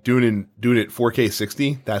that, like doing it 4K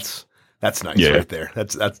 60, that's nice right there.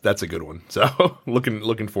 That's a good one. So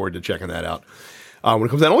looking forward to checking that out. When it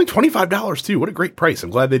comes out, only $25 too. What a great price!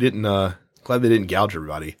 I'm glad they didn't gouge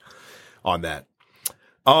everybody on that.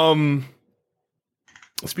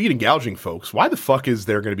 Speaking of gouging, folks, why the fuck is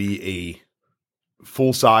there going to be a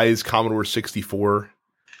full-size Commodore 64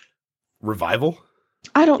 revival?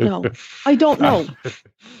 I don't know.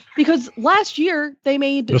 Because last year they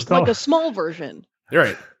made like a small version. You're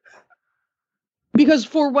right. Because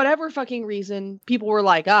for whatever fucking reason, people were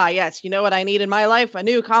like, yes, you know what I need in my life? A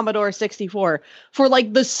new Commodore 64. For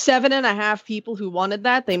like the 7.5 people who wanted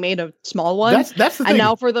that, they made a small one. That's the thing. And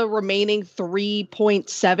now for the remaining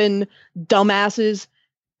 3.7 dumbasses,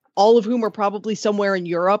 all of whom are probably somewhere in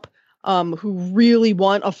Europe, who really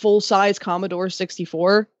want a full-size Commodore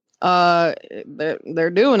 64,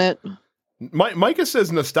 they're doing it. Micah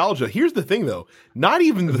says nostalgia. Here's the thing, though. Not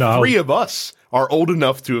even the three of us are old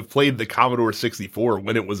enough to have played the Commodore 64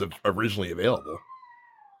 when it was originally available.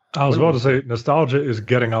 I was about to say, nostalgia is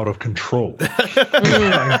getting out of control.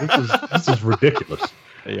 This is ridiculous.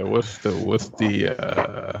 Yeah, what's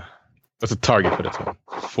the target for this one?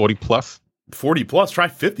 40 plus? 40 plus? Try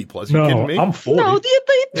 50 plus. You kidding me? I'm 40. No,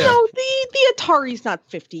 the Atari's not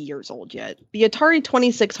 50 years old yet. The Atari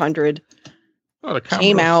 2600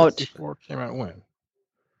 came out. 64 came out when?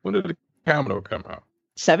 When did the Commodore come out?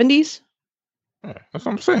 70s. Yeah, that's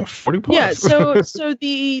what I'm saying. 40 plus. Yeah, so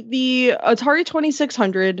the Atari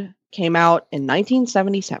 2600 came out in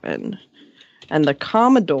 1977, and the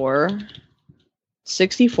Commodore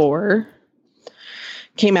 64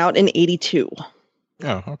 came out in 82.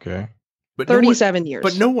 Oh, okay. But 37 years.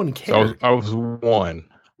 But no one cares. I was one.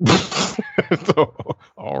 So,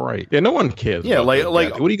 all right. Yeah, no one cares. Yeah, like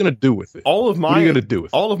what are you gonna do with it? All of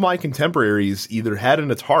my contemporaries either had an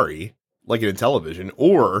Atari, like in a television,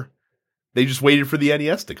 or they just waited for the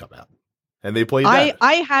NES to come out and they played that.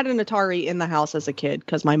 I had an Atari in the house as a kid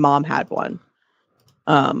because my mom had one.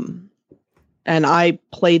 And I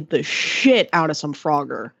played the shit out of some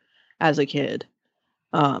Frogger as a kid.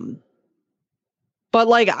 But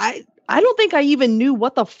like I don't think I even knew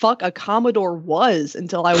what the fuck a Commodore was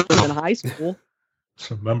until I was in high school.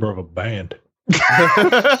 It's a member of a band.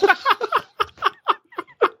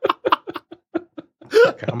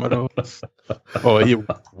 Commodore. Oh, it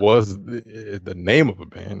was the name of a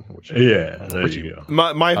band. There you go.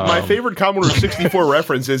 My favorite Commodore 64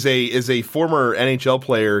 reference is a former NHL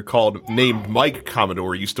player named Mike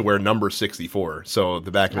Commodore used to wear number 64. So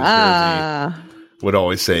the back of his jersey would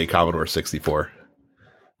always say Commodore 64,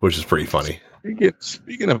 which is pretty funny.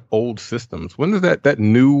 Speaking of old systems, when is that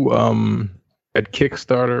new at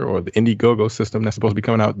Kickstarter or the Indiegogo system that's supposed to be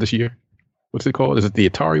coming out this year? What's it called? Is it the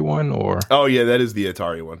Atari one or? Oh yeah, that is the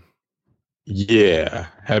Atari one. Yeah.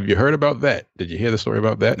 Have you heard about that? Did you hear the story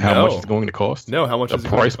about that? How much it's going to cost? No, how much is the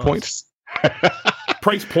it price points?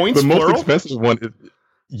 Price points? The plural? most expensive one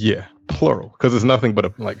is plural. Because it's nothing but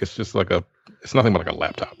it's nothing but like a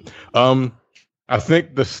laptop. I think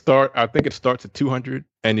it starts at $200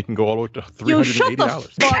 and you can go all the way to $380. Yo, shut the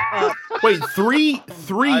fuck up. Wait,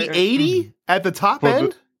 $380 at the top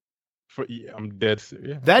end? I'm dead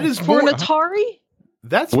serious. That is For more. an Atari?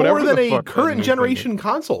 That's Whatever more than the a fuck that current Nintendo- generation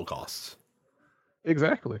console costs.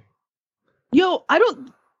 Exactly. Yo, I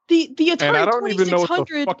don't. The And I Atari don't even know what the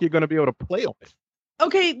 2600. fuck you're gonna be able to play on it.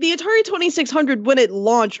 Okay, the Atari 2600 when it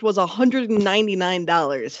launched was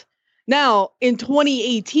 $199. Now in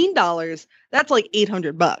 2018 dollars, that's like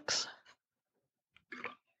 $800.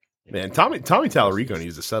 Man, Tommy Tallarico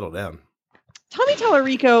needs to settle down. Tommy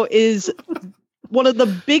Tallarico is one of the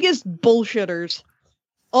biggest bullshitters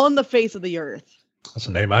on the face of the earth. That's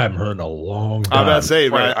a name I haven't heard in a long time. I'm about to say,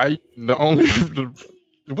 man,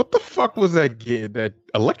 What the fuck was that game? That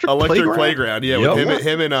Electric Playground. Yeah, Yep. with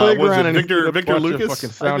him and Playground was it and Victor a bunch of Lucas? fucking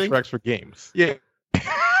I think? soundtracks for games. Yeah.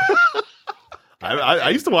 I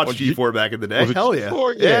used to watch Was G4 back in the day. was it Hell yeah.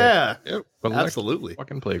 G4? Yeah. Yep. Electric Absolutely.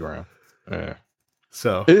 fucking Playground. Yeah.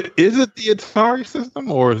 So Is it the Atari system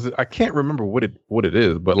or is it? I can't remember what it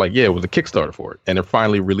is, but like, yeah, it was a Kickstarter for it, and they're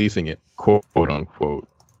finally releasing it, quote unquote,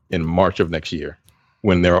 in March of next year,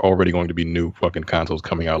 when there are already going to be new fucking consoles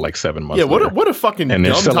coming out like 7 months. yeah, later. what a fucking And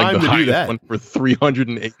they're dumb selling time the to do highest that. one for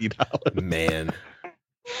 $380. Man.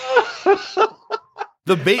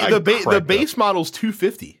 The base model's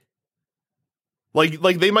 $250. Like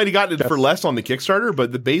they might have gotten it for less on the Kickstarter,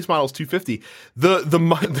 but the base model's $250.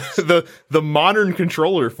 The modern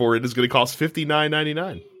controller for it is going to cost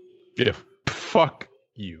 $59.99. Yeah, fuck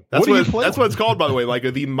you. That's What do you what play that's on? what it's called, by the way. Like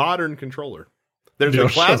the modern controller. There's Yo, the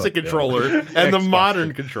shut classic up, yo. controller and the Xbox.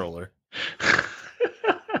 modern controller.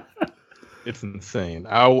 It's insane.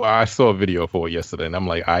 I saw a video for it yesterday, and I'm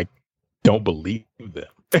like, I don't believe them.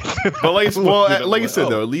 But like I said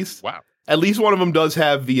though, wow. at least one of them does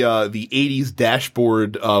have the 80s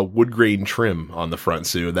dashboard wood grain trim on the front,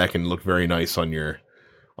 so that can look very nice on your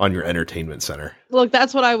entertainment center. Look,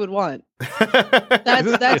 that's what I would want. That's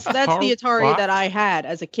the Atari box? that I had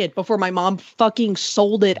as a kid before my mom fucking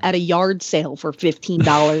sold it at a yard sale for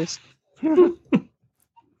 $15.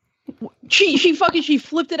 she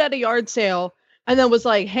flipped it at a yard sale and then was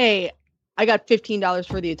like, "Hey, I got $15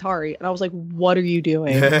 for the Atari." And I was like, "What are you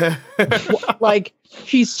doing?" Like,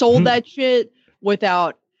 she sold that shit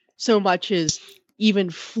without so much as even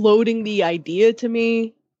floating the idea to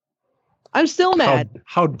me. I'm still mad.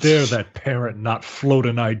 How dare that parent not float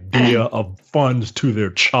an idea of funds to their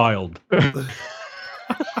child?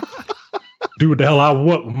 Do what the hell I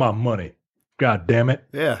want with my money. God damn it.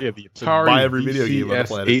 Yeah. Yeah, the Atari buy every video game on the VCS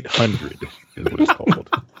planet. 800 is what it's called.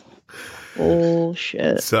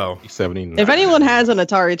 Bullshit. So 79. If anyone has an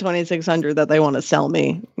Atari 2600 that they want to sell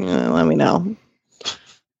me, let me know.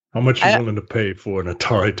 How much are you willing to pay for an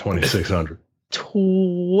Atari 2600?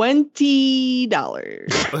 $20.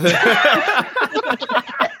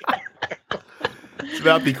 it's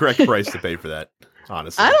about the correct price to pay for that,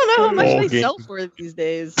 honestly. I don't know how much All they game. sell for it these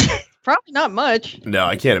days. Probably not much. No,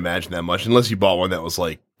 I can't imagine that much unless you bought one that was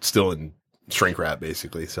like still in shrink wrap,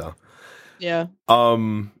 basically. So, Yeah.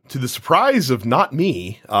 to the surprise of not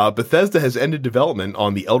me, Bethesda has ended development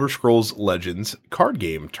on the Elder Scrolls Legends card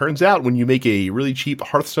game. Turns out when you make a really cheap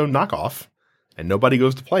Hearthstone knockoff and nobody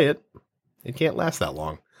goes to play it, it can't last that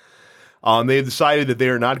long. They have decided that they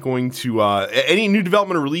are not going to, any new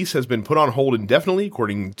development or release has been put on hold indefinitely,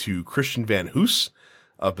 according to Christian Van Hoos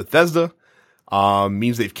of Bethesda.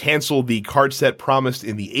 Means they've canceled the card set promised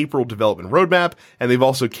in the April development roadmap, and they've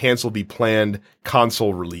also canceled the planned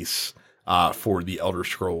console release for the Elder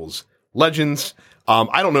Scrolls Legends.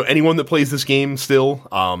 I don't know anyone that plays this game still,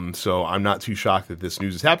 so I'm not too shocked that this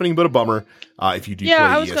news is happening, but a bummer if you do play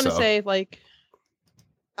I was ESO. going to say, like,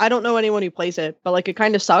 I don't know anyone who plays it, but, like, it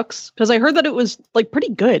kind of sucks because I heard that it was, like, pretty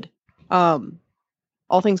good,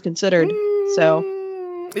 all things considered. So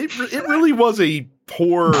It really was a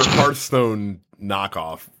poor Hearthstone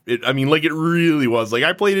knockoff. It really was. Like,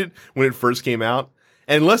 I played it when it first came out,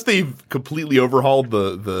 and unless they've completely overhauled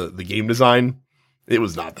the game design, it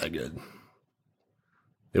was not that good.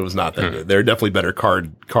 It was not that good. There are definitely better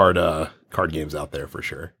card games out there for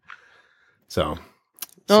sure. So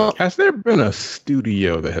Has there been a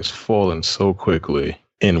studio that has fallen so quickly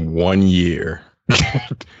in 1 year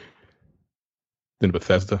than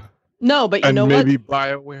Bethesda? no, but you And know maybe what?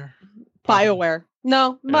 BioWare? BioWare.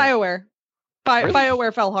 No, Yeah. BioWare. Really?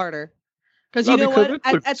 BioWare fell harder. Because No, you know because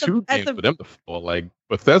what? it took two games for them to fall. Like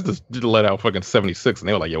Bethesda did let out fucking 76, and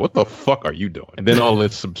they were like, "Yeah, what the fuck are you doing?" And then all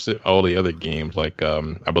the other games, like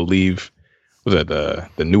I believe, was that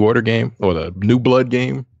the New Order game or the New Blood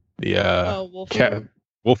game? The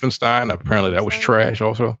Wolfenstein. Apparently, that was trash.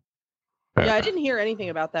 Also, Yeah, I didn't hear anything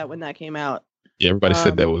about that when that came out. Yeah, everybody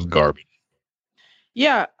said that was garbage.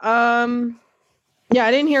 Yeah, yeah,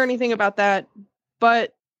 I didn't hear anything about that,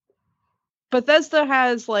 but Bethesda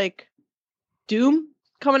has like Doom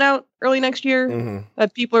coming out early next year Mhm.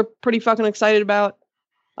 that people are pretty fucking excited about.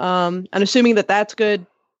 And assuming that that's good,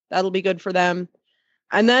 that'll be good for them.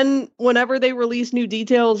 And then whenever they release new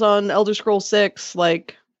details on Elder Scrolls 6,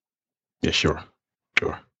 like, Yeah, sure.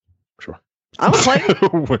 I'm playing.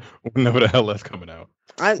 Whenever the hell that's coming out.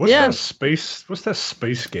 What's that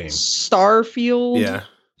space game? Starfield. Yeah,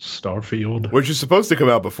 Starfield. which is supposed to come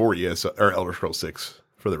out before or Elder Scrolls 6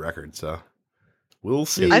 for the record. So we'll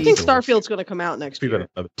see. I think Starfield's going to come out next See that year. in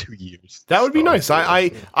another 2 years. That would be nice. I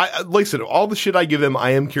Starfield. like I said, all the shit I give them, I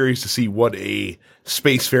am curious to see what a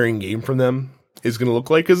spacefaring game from them is going to look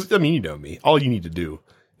like. Because I mean, you know me, all you need to do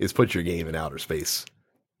is put your game in outer space,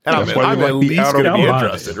 and That's why I'm you at like the least outer going to be bound.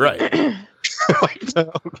 interested, right?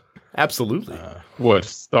 Absolutely. What,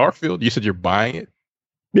 Starfield? You said you're buying it?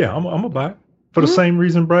 Yeah, I'm gonna buy it for the same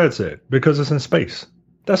reason Brad said, because it's in space.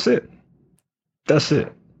 That's it. That's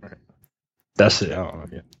it. That's it. Oh,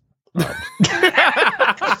 yeah.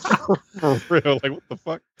 For real, like what the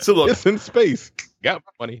fuck? So look, It's in space. Got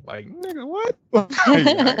my money. Like, nigga, what?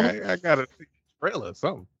 I gotta see a trailer or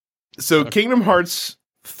something. so Kingdom Hearts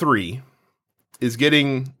 3 is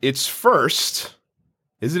getting its first.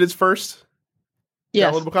 Is it its first?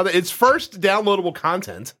 Yes. Downloadable content. Its first downloadable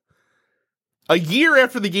content a year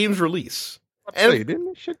after the game's release. And- Hey, didn't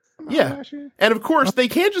this shit come out Yeah. last year? And of course, they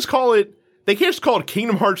can't just call it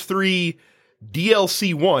Kingdom Hearts 3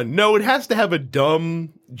 DLC 1. No, it has to have a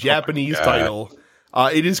dumb Japanese God. title.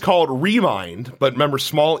 It is called Remind, but remember,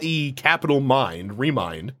 small e, capital Mind,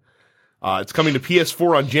 Remind. It's coming to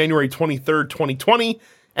PS4 on January 23rd, 2020,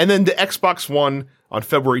 and then to Xbox One on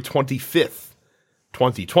February 25th,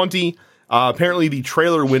 2020. Apparently, the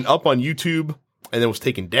trailer went up on YouTube and then was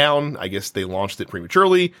taken down. I guess they launched it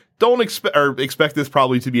prematurely. Don't expect this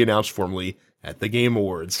probably to be announced formally at the Game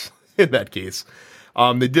Awards. In that case,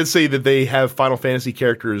 they did say that they have Final Fantasy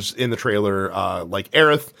characters in the trailer, like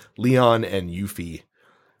Aerith, Leon, and Yuffie.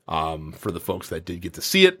 For the folks that did get to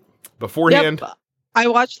see it beforehand. Yep. I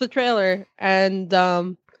watched the trailer, and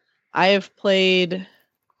I have played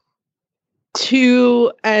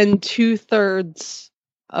 2 2/3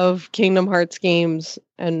 of Kingdom Hearts games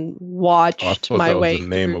and Oh, I watched thought my that was way the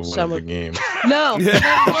name through of one some of of the game. No, it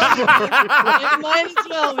might as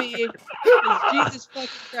well be. 'Cause Jesus fucking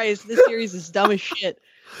Christ, this series is dumb as shit.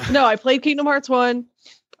 No, I played Kingdom Hearts 1.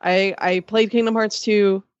 I played Kingdom Hearts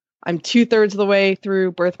 2. I'm 2/3 of the way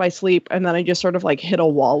through Birth by Sleep, and then I just sort of like hit a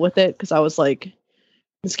wall with it because I was like,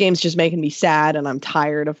 this game's just making me sad, and I'm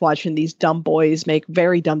tired of watching these dumb boys make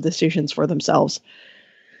very dumb decisions for themselves.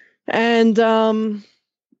 And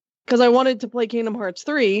because I wanted to play Kingdom Hearts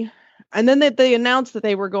 3, and then they announced that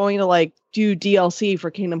they were going to like do DLC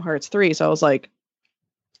for Kingdom Hearts 3, so I was like,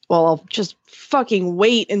 well, I'll just fucking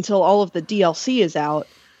wait until all of the DLC is out,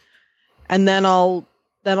 and then I'll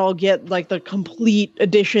get like the complete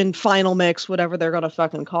edition final mix, whatever they're gonna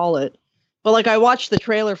fucking call it. But like I watched the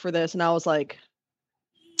trailer for this and I was like,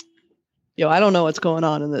 yo, I don't know what's going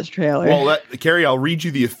on in this trailer. Well, Carrie, I'll read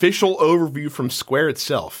you the official overview from Square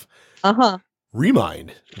itself. Uh-huh.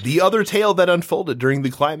 Remind, the other tale that unfolded during the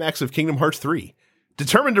climax of Kingdom Hearts 3.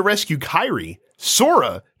 Determined to rescue Kairi,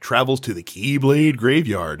 Sora travels to the Keyblade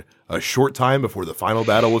Graveyard a short time before the final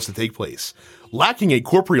battle was to take place. Lacking a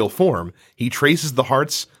corporeal form, he traces the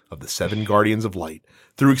hearts of the 7 Guardians of Light.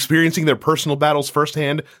 Through experiencing their personal battles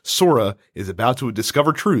firsthand, Sora is about to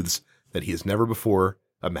discover truths that he has never before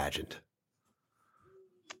imagined.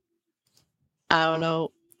 I don't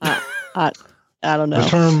know. I don't know. The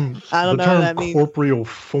term, I don't the know what term that means. corporeal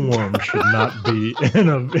form should not be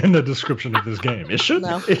in the description of this game. It should.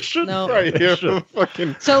 No. It should. No. Right It here should. from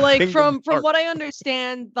fucking. So like Kingdom from Hearts. what I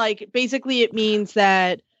understand, like basically it means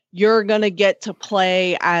that you're gonna get to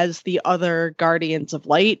play as the other Guardians of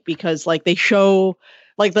Light, because like they show,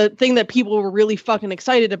 like the thing that people were really fucking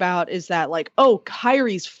excited about is that like, oh,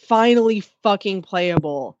 Kairi's finally fucking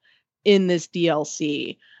playable in this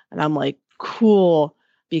DLC. And I'm like, cool,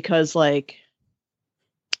 because like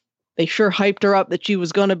they sure hyped her up that she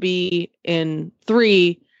was gonna be in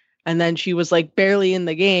 3, and then she was like barely in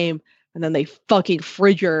the game, and then they fucking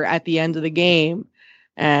fridge her at the end of the game.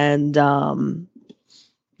 And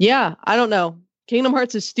yeah, I don't know. Kingdom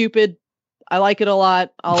Hearts is stupid. I like it a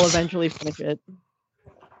lot. I'll eventually finish it.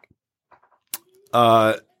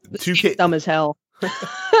 This 2K game's dumb as hell.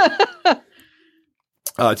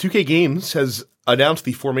 2K Games has announced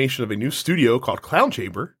the formation of a new studio called Cloud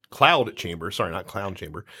Chamber. Sorry, not Clown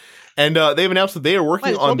Chamber. And they've announced that they are Might working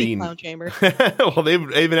as well on be the Clown Chamber. well,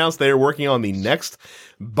 they've announced they are working on the next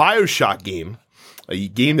BioShock game, a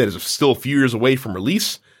game that is still a few years away from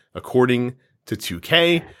release, according to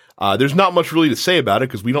 2K. There's not much really to say about it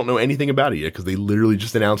because we don't know anything about it yet because they literally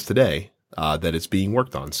just announced today that it's being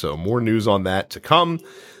worked on. So more news on that to come.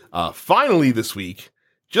 Finally this week,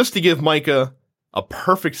 just to give Micah a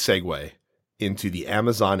perfect segue into the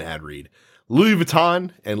Amazon ad read, Louis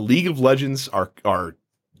Vuitton and League of Legends are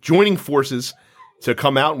joining forces to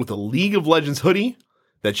come out with a League of Legends hoodie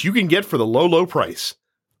that you can get for the low price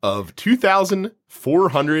of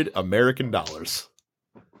 $2,400 American dollars.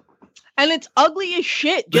 And it's ugly as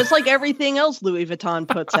shit, just like everything else Louis Vuitton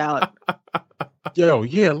puts out. Yo,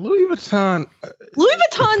 yeah, Louis Vuitton. Louis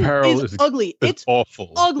Vuitton is ugly. It's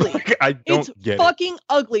awful. Ugly. Like, I don't get it. It's fucking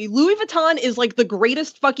ugly. Louis Vuitton is like the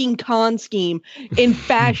greatest fucking con scheme in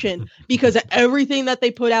fashion because everything that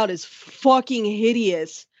they put out is fucking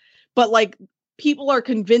hideous. But like people are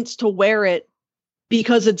convinced to wear it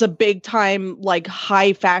because it's a big time, like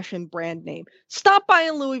high fashion brand name. Stop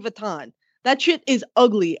buying Louis Vuitton. That shit is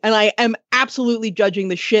ugly. And I am absolutely judging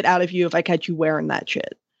the shit out of you if I catch you wearing that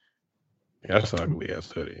shit. That's ugly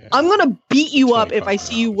ass hoodie. Yeah. I'm gonna beat you up if I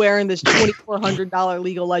see you wearing this $2,400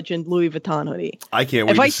 League of Legends Louis Vuitton hoodie. I can't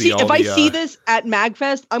wait to see. If I see this at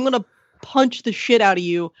MagFest, I'm gonna punch the shit out of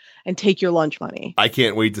you and take your lunch money. I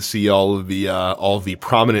can't wait to see all of the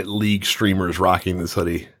prominent League streamers rocking this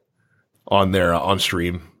hoodie on their on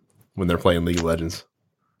stream when they're playing League of Legends.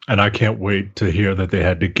 And I can't wait to hear that they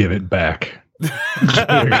had to give it back.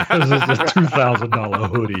 Because it's a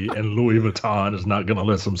 $2,000 hoodie, and Louis Vuitton is not going to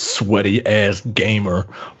let some sweaty ass gamer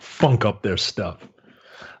funk up their stuff.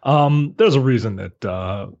 There's a reason that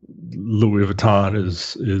Louis Vuitton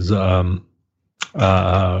is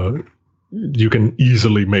you can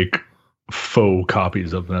easily make faux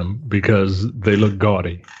copies of them because they look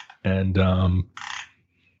gaudy. And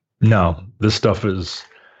no, this stuff is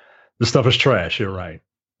trash. You're right.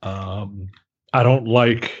 I don't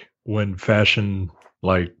like when fashion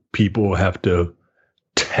like people have to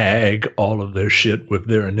tag all of their shit with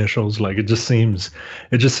their initials. Like it just seems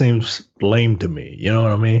lame to me. You know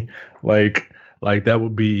what I mean? Like that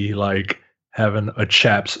would be like having a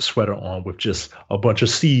Chaps sweater on with just a bunch of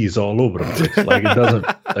C's all over the place. Like it doesn't,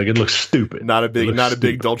 like it looks stupid. Not a big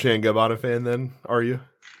Dolce & Gabbana fan then, are you?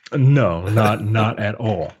 No, not at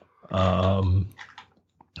all.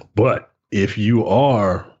 But if you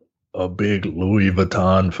are a big Louis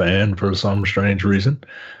Vuitton fan for some strange reason,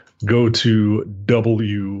 go to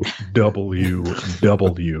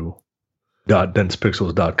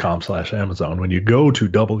www.densepixels.com/Amazon. When you go to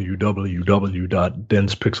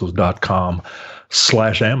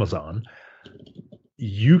www.densepixels.com/Amazon,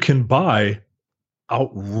 you can buy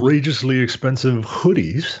outrageously expensive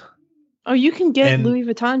hoodies. Oh, you can get Louis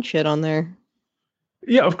Vuitton shit on there.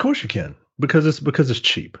 Yeah, of course you can, because it's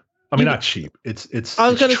cheap. I mean, not cheap. It's I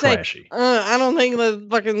was gonna trashy. Say, I don't think the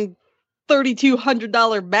fucking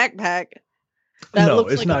 $3,200 backpack. No,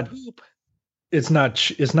 looks it's like not. A poop. It's not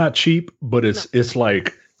cheap, but it's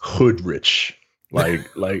like hood rich. Like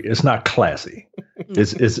it's not classy.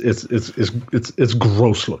 It's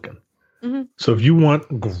gross looking. Mm-hmm. So if you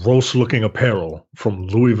want gross looking apparel from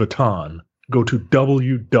Louis Vuitton, go to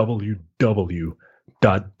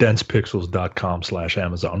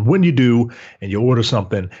www.densepixels.com/Amazon. When you do and you order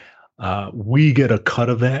something, we get a cut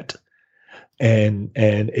of that, and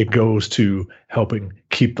it goes to helping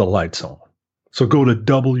keep the lights on. So go to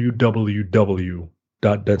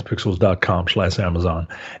www.densepixels.com/Amazon,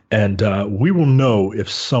 and we will know if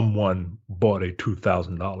someone bought a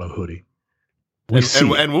 $2,000 hoodie.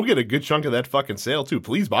 And we'll get a good chunk of that fucking sale too.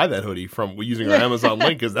 Please buy that hoodie from using our Amazon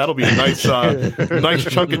link, because that'll be a nice nice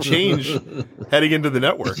chunk of change heading into the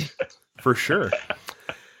network for sure.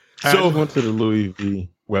 So I went to the Louis V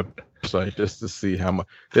website just to see how much.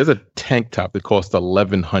 There's a tank top that costs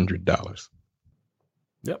 $1,100.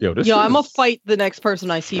 Yep. Yo, I'm gonna fight the next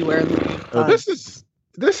person I see wearing.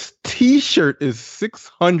 This T-shirt is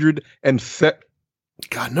 $607.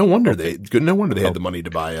 God, no wonder they had the money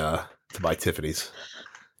to buy Tiffany's.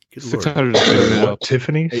 $600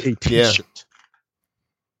 Tiffany's? A T-shirt. Yeah.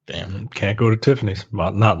 Damn, can't go to Tiffany's.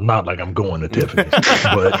 Not like I'm going to Tiffany's,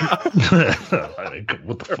 but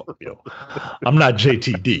what the fuck, yo? I'm not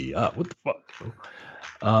JTD. What the fuck?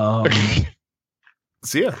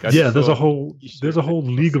 So there's a whole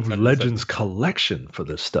League of Legends collection for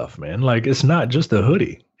this stuff, man. Like it's not just a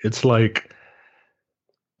hoodie. It's like.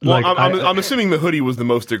 Well, I'm assuming the hoodie was the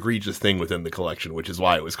most egregious thing within the collection, which is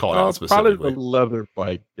why it was called out specifically. Probably the leather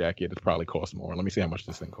bike jacket. It probably costs more. Let me see how much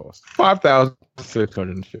this thing costs.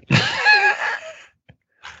 $5,650.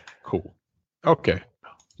 Cool. Okay.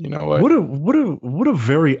 You know what? What a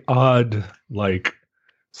very odd, like,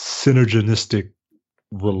 synergistic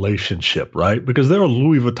relationship, right? Because there are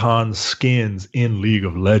Louis Vuitton skins in League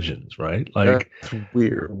of Legends, right? Like, that's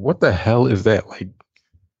weird. What the hell is that? Like,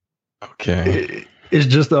 okay. It's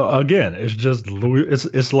just again, it's just Louis.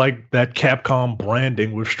 It's like that Capcom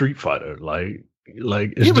branding with Street Fighter, like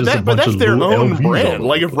it's Yeah, but just that's their own LVs brand. all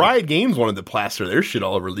Like if over. Riot Games wanted to plaster their shit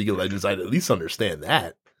all over League of Legends, I'd at least understand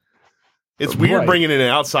that. It's weird Right. bringing in an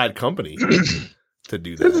outside company to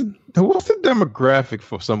do that. What's the demographic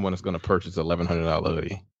for someone that's going to purchase $1,100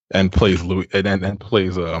 hoodie and plays and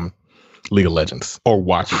plays League of Legends or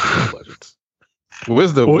watches League of Legends?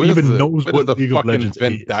 Where's the Or where's even the, knows where what does the League of fucking Legends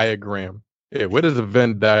Venn is. diagram? Yeah, where does the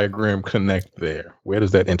Venn diagram connect there? Where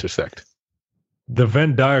does that intersect? The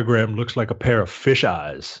Venn diagram looks like a pair of fish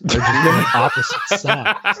eyes. They're just on opposite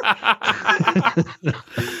sides.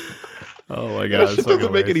 Oh my That god, shit it's so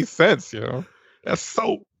doesn't make any sense, That's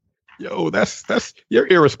so, that's you're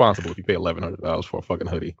irresponsible if you pay $1,100 for a fucking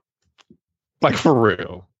hoodie. Like for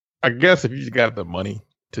real. I guess if you just got the money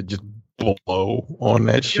to just blow on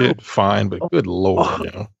that shit, fine. But good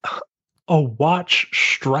lord, A watch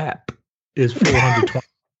strap is $420.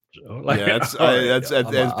 Yeah,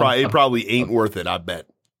 it probably ain't worth it. I bet.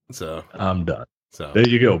 So I'm done. So There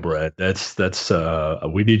you go, Brad. That's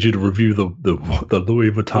we need you to review the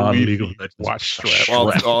Louis Vuitton League of Legends watch strap.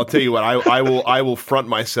 Well, I'll tell you what. I will front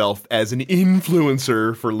myself as an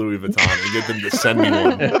influencer for Louis Vuitton and get them to send me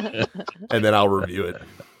one, and then I'll review it.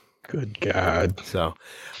 Good God. So,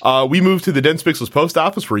 we move to the Dense Pixels post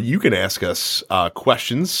office where you can ask us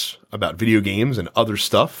questions about video games and other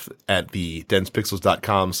stuff at the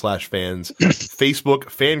densepixels.com/fans Facebook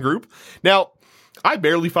fan group. Now, I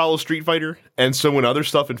barely follow Street Fighter, and so when other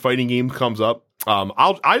stuff in fighting games comes up,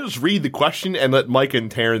 I just read the question and let Mike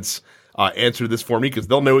and Terrence answer this for me because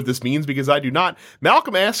they'll know what this means because I do not.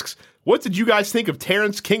 Malcolm asks, what did you guys think of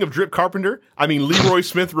Terrence King of Drip Carpenter? I mean, Leroy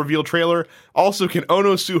Smith reveal trailer. Also, can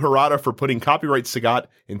Ono sue Harada for putting copyright Sagat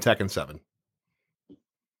in Tekken 7?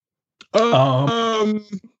 I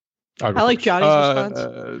I like Johnny's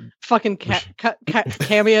response. Fucking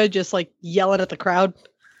Cameo just like yelling at the crowd.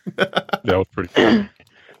 That was pretty funny.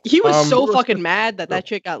 He was so fucking mad that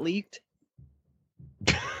shit got leaked.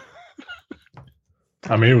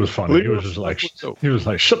 I mean, it was funny. He was just like,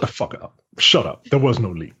 shut the fuck up. Shut up. There was no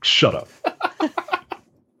leak. Shut up.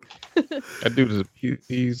 That dude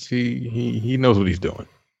is he knows what he's doing.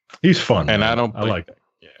 He's fun. And man. I like that.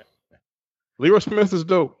 Yeah. Leroy Smith is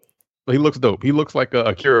dope. He looks dope. He looks like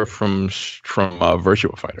Akira from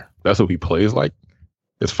Virtua Fighter. That's what he plays like.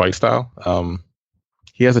 His fight style.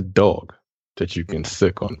 He has a dog that you can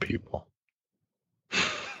sick on people.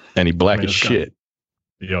 And he black as shit.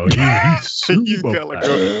 Yo, he's He's got like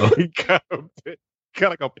a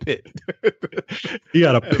pit. He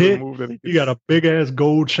got a pit. He got a big ass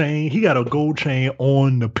gold chain. He got a gold chain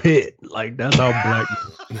on the pit. Like that's how black.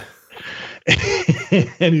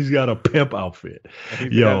 And he's got a pimp outfit.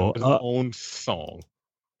 Yo, his own song.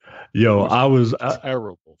 Yo, I was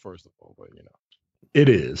terrible. First of all, but it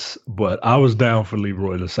is. But I was down for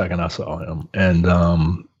Leroy the second I saw him, and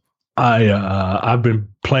I've been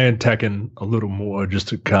playing Tekken a little more just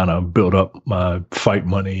to kind of build up my fight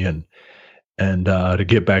money and to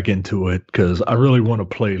get back into it because I really want to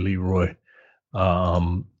play Leroy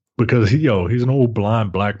because he's an old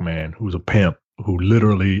blind black man who's a pimp who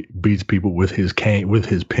literally beats people with his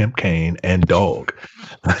pimp cane and dog.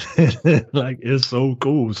 Like it's so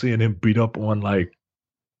cool seeing him beat up on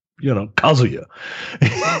Kazuya.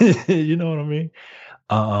 You know what I mean?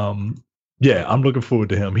 Yeah, I'm looking forward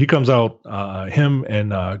to him. He comes out, him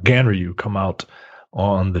and Ganryu come out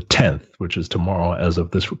on the 10th, which is tomorrow as of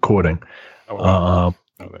this recording.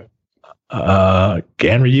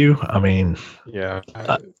 Ganryu, I mean... Yeah,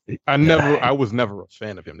 I was never a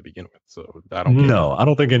fan of him to begin with, so I don't... I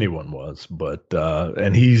don't think anyone was, but...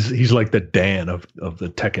 and he's like the Dan of the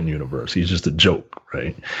Tekken universe. He's just a joke,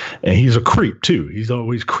 right? And he's a creep, too. He's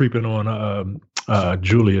always creeping on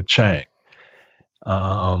Julia Chang.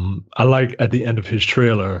 I like at the end of his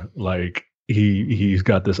trailer, like he's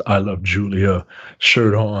got this I Love Julia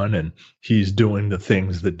shirt on and he's doing the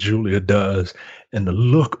things that Julia does and the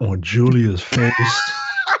look on Julia's face.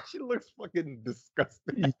 She looks fucking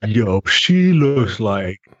disgusting. Yo, she looks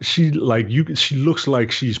like she looks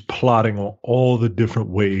like she's plotting on all the different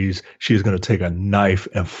ways she's going to take a knife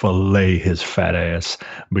and fillet his fat ass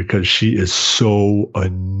because she is so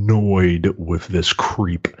annoyed with this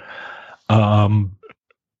creep.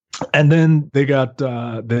 And then they got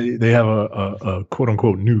they have a quote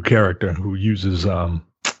unquote new character who uses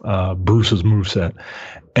Bruce's moveset,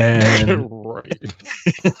 and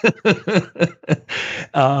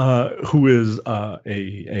who is a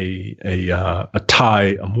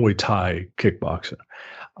Muay Thai kickboxer,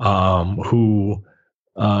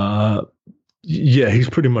 he's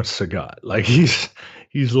pretty much Sagat. Like he's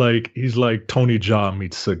like Tony Jaa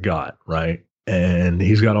meets Sagat, right? and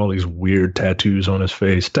he's got all these weird tattoos on his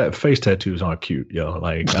face. Face tattoos aren't cute, yo.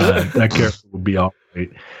 Like that character would be all right,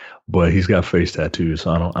 but he's got face tattoos.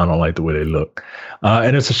 So I don't like the way they look,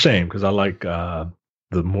 and it's a shame because I like the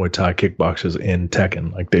Muay Thai kickboxers in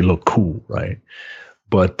Tekken. Like they look cool, right?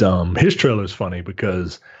 But his trailer is funny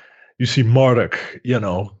because you see Marduk,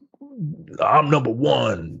 I'm number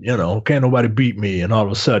one, can't nobody beat me. And all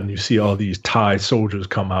of a sudden you see all these Thai soldiers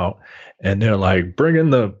come out and they're like, bring in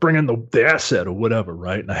the asset or whatever,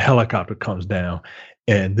 right? And a helicopter comes down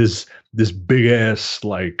and this big ass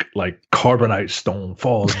like carbonite stone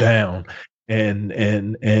falls down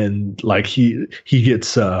and like he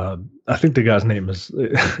gets I think the guy's name is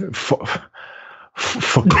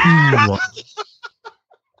fucking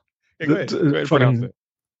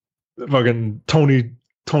Tony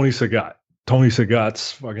Sagat. Tony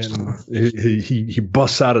Sagat's fucking he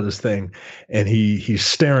busts out of this thing and he's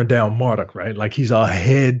staring down Marduk, right? Like he's a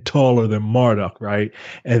head taller than Marduk, right?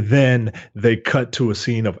 And then they cut to a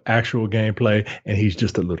scene of actual gameplay and he's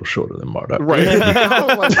just a little shorter than Marduk. Right. I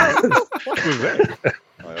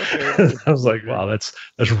was like, wow, that's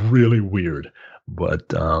really weird.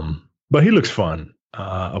 But he looks fun.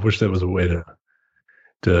 I wish there was a way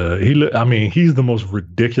he's the most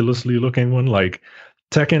ridiculously looking one. Like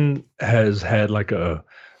Tekken has had like a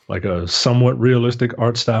somewhat realistic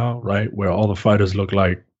art style, right? Where all the fighters look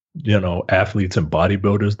like, athletes and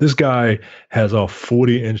bodybuilders. This guy has a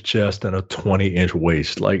 40-inch chest and a 20-inch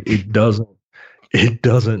waist. Like it doesn't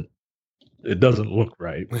look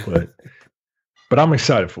right, but I'm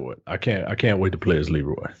excited for it. I can't wait to play as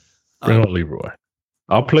Leroy. Bring on Leroy.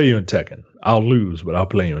 I'll play you in Tekken. I'll lose, but I'll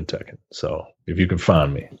play you in Tekken. So if you can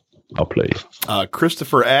find me, I'll play you.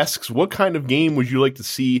 Christopher asks, what kind of game would you like to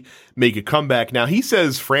see make a comeback? Now he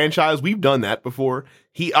says franchise. We've done that before.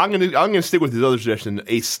 I'm gonna stick with his other suggestion,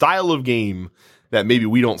 a style of game that maybe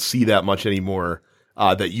we don't see that much anymore,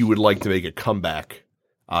 that you would like to make a comeback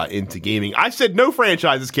into gaming. I said no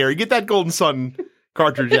franchises, Carrie. Get that Golden Sun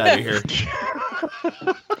cartridge out of here.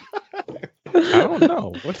 I don't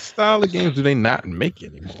know. What style of games do they not make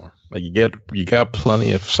anymore? Like you got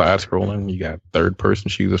plenty of side scrolling, you got third person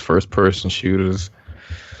shooters, first person shooters.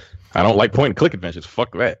 I don't like point and click adventures.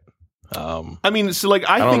 Fuck that. I mean, so like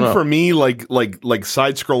I think for me, like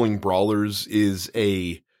side scrolling brawlers is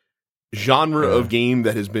a genre of game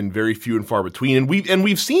that has been very few and far between, and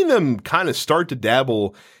we've seen them kind of start to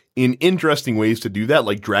dabble in interesting ways to do that.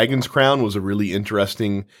 Like Dragon's Crown was a really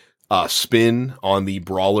interesting spin on the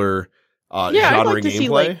brawler genre I'd like to gameplay. see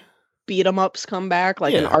like beat 'em ups come back,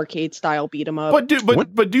 like an arcade style beat 'em up. But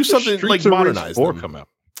do something like modernize them. Come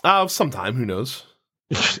out. Sometime, who knows?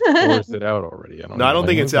 Or is it out already? I don't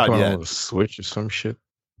think it's out yet. On Switch or some shit.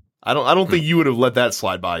 I don't think you would have let that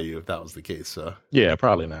slide by you if that was the case. Yeah,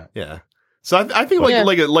 probably not. Yeah. So I think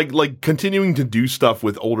like continuing to do stuff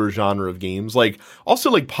with older genre of games, like also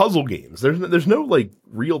like puzzle games. There's no like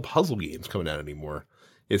real puzzle games coming out anymore.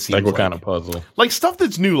 It seems like what kind of puzzle? Like stuff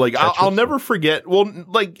that's new. Like I'll never forget. Well,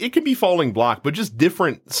 like it could be Falling Block, but just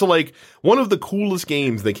different. So like one of the coolest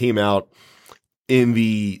games that came out in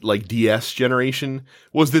the like DS generation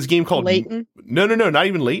was this game called Layton? No, not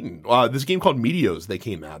even Layton. This game called Meteos that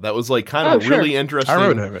came out. That was like kind of really interesting. I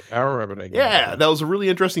remember that game. Yeah, that was a really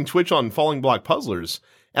interesting twitch on Falling Block puzzlers.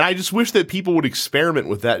 And I just wish that people would experiment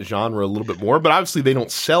with that genre a little bit more. But obviously they don't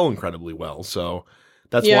sell incredibly well, so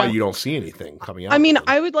that's why you don't see anything coming out. I mean,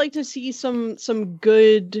 I would like to see some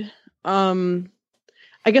good, I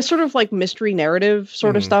guess, sort of like mystery narrative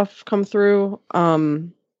sort of stuff come through.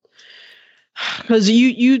 Because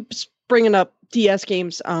you bringing up DS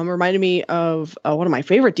games reminded me of one of my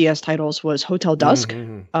favorite DS titles was Hotel Dusk.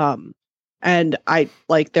 And I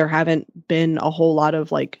like there haven't been a whole lot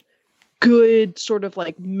of like good sort of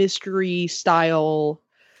like mystery style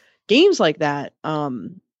games like that.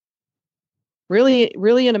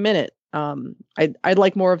 Really in a minute. I'd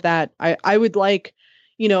like more of that. I would like,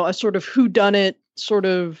 a sort of whodunit sort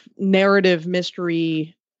of narrative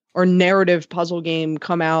mystery or narrative puzzle game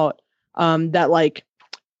come out that like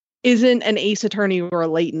isn't an Ace Attorney or a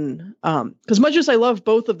Layton. Because much as I love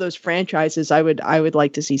both of those franchises, I would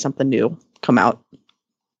like to see something new come out.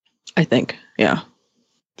 I think. Yeah.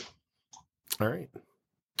 All right.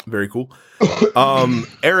 Very cool.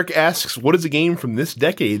 Eric asks, what is a game from this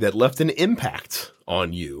decade that left an impact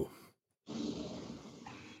on you?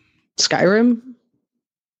 Skyrim?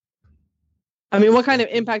 I mean, what kind of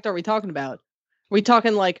impact are we talking about? Are we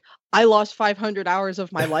talking like I lost 500 hours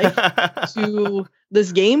of my life to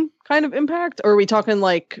this game kind of impact? Or are we talking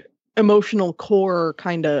like emotional core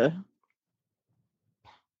kind of?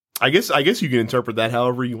 I guess you can interpret that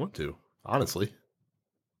however you want to, honestly.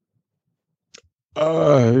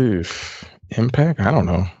 Impact? I don't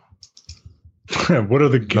know. What are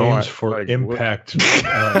the games I- for like, Impact That's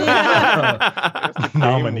the Game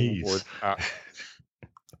nominees? Awards.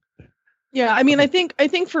 Yeah, I mean, I think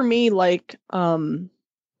for me, like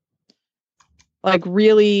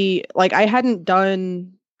really, like I hadn't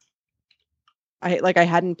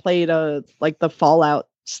played like the Fallouts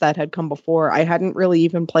that had come before. I hadn't really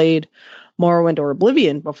even played Morrowind or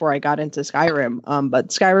Oblivion before I got into Skyrim. But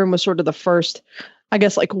Skyrim was sort of the first, I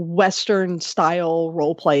guess, like Western style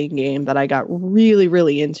role playing game that I got really,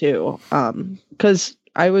 really into. Because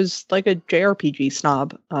I was like a JRPG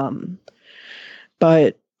snob.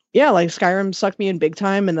 But yeah, like Skyrim sucked me in big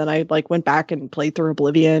time, and then I like went back and played through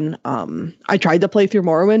Oblivion. I tried to play through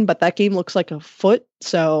Morrowind, but that game looks like a foot,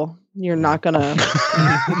 so you're not gonna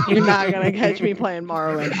catch me playing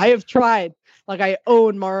Morrowind. I have tried. Like I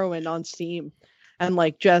own Morrowind on Steam, and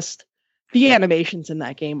like just the animations in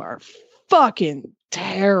that game are fucking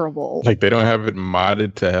terrible. Like they don't have it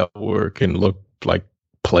modded to help where it can look like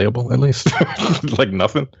playable at least. Like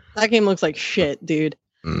nothing. That game looks like shit, dude.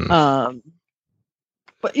 Mm.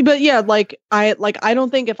 But yeah, like I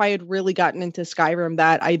don't think if I had really gotten into Skyrim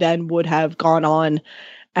that I then would have gone on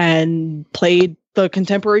and played the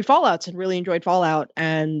contemporary Fallouts and really enjoyed Fallout,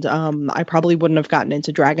 and I probably wouldn't have gotten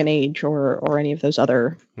into Dragon Age or any of those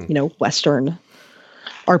other Western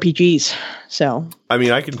RPGs. So I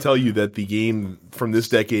mean, I can tell you that the game from this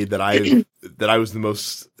decade that I was the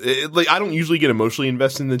most like, I don't usually get emotionally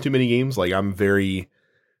invested in too many games. Like I'm very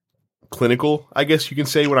clinical, I guess you can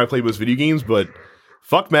say, when I play most video games, but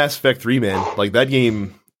fuck Mass Effect 3, man. Like that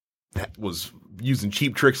game was using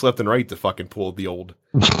cheap tricks left and right to fucking pull the old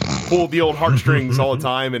heartstrings all the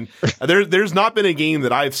time. And there's not been a game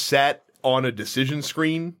that I've sat on a decision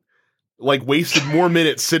screen, like wasted more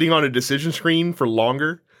minutes sitting on a decision screen for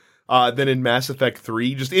longer than in Mass Effect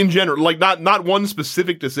 3. Just in general, like not one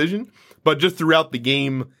specific decision, but just throughout the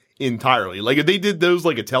game entirely. Like if they did those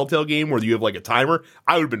like a Telltale game where you have like a timer,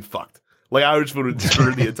 I would have been fucked. Like I just would have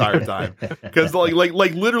screwed the entire time, because like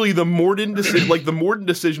literally the Morden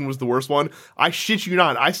decision was the worst one. I shit you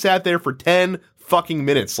not. I sat there for 10 fucking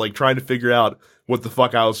minutes, like trying to figure out what the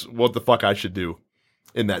fuck I should do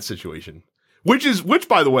in that situation. Which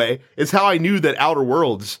by the way is how I knew that Outer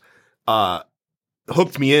Worlds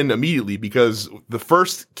hooked me in immediately, because the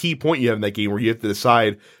first key point you have in that game where you have to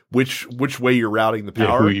decide which way you're routing the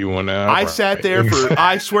power. Who you want to? I sat there for,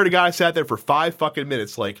 I swear to God, I sat there for 5 fucking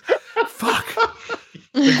minutes. Like, fuck.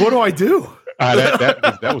 Like, what do I do?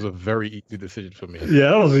 That was a very easy decision for me. Yeah,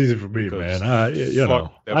 that was easy for me, man.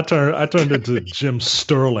 I turned into Jim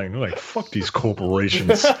Sterling. Like, fuck these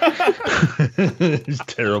corporations. These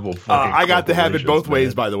terrible fucking I got to have it both corporations, ways,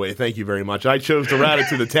 man. by the way. Thank you very much. I chose to route it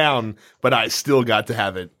to the town, but I still got to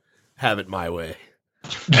have it my way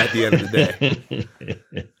at the end of the day.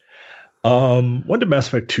 When did Mass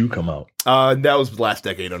Effect 2 come out? That was last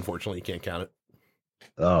decade, unfortunately. You can't count it.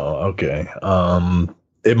 Oh, okay.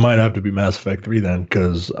 It might have to be Mass Effect 3 then,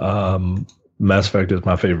 because Mass Effect is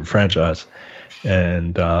my favorite franchise,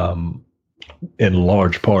 and in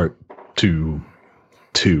large part to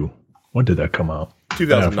 2. When did that come out?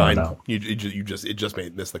 2009. You just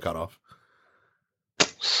missed the cutoff.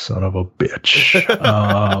 Son of a bitch.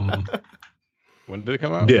 When did it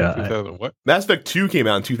come out? Yeah. 2000 what? Mass Effect 2 came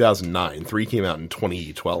out in 2009. 3 came out in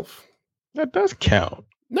 2012. That does count.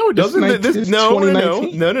 No, it doesn't. It's No.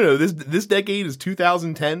 2019. This decade is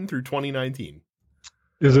 2010 through 2019.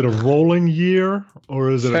 Is it a rolling year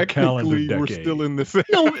or is it a calendar Technically, decade? we're still in the same.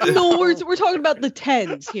 No, we're talking about the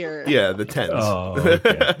tens here. Yeah, the 10s. Oh,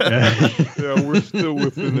 okay. Yeah, we're still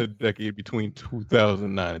within the decade between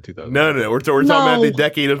 2009 and 2000. No. We're talking about the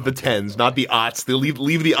decade of the 10s, not the aughts. They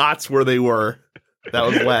leave the aughts where they were. That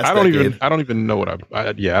was the last. I don't decade. even know what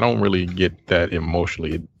I don't really get that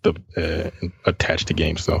emotionally attached to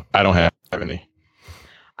games, so I don't have any.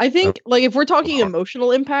 I think, like, if we're talking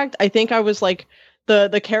emotional impact, I think I was like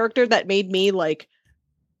the character that made me like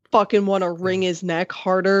fucking want to wring his neck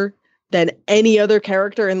harder than any other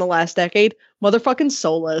character in the last decade. Motherfucking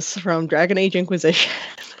Solus from Dragon Age Inquisition.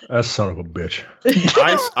 That son of a bitch.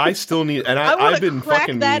 I still need, and I I've been crack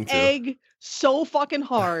fucking that meaning to. egg so fucking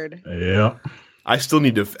hard. Yeah. I still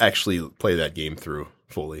need to actually play that game through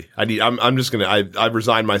fully. I'm just gonna. I've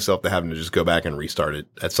resigned myself to having to just go back and restart it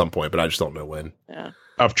at some point, but I just don't know when. Yeah.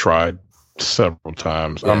 I've tried several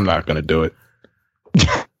times. Yeah. I'm not going to do it.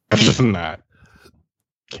 I'm just not.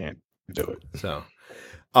 Can't do it. So,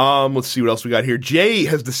 Let's see what else we got here. Jay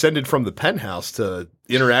has descended from the penthouse to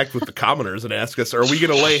interact with the commoners and ask us, are we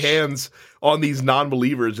going to lay hands on these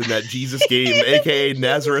non-believers in that Jesus game, aka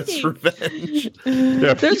Nazareth's Revenge?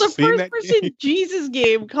 Yeah, There's a first-person Jesus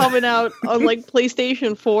game coming out on like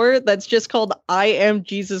PlayStation 4 that's just called I Am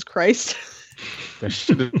Jesus Christ. That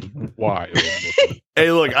shit is wild.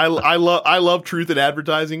 Hey, look, I love truth in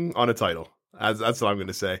advertising on a title. That's what I'm going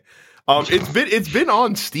to say. It's been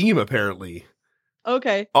on Steam apparently.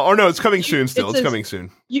 Okay. Or no, it's coming soon. Still, it's coming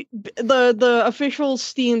soon. The official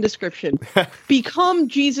Steam description: become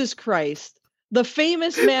Jesus Christ, the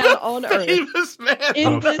famous man on earth. Famous man.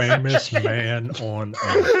 Man on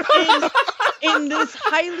earth. In this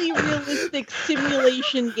highly realistic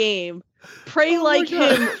simulation game, pray like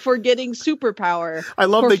him for getting superpower. I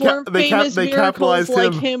love they famous miracles capitalized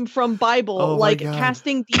like him from Bible, like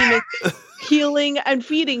casting demons, healing and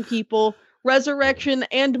feeding people, resurrection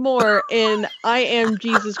and more in I Am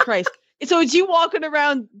Jesus Christ. So it's you walking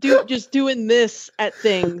around just doing this at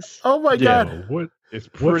things. Oh my god. It's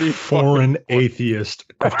pretty what foreign atheist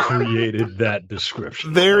created that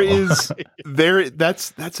description. That's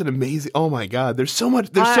an amazing. Oh my god, there's so much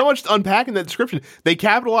to unpack in that description. They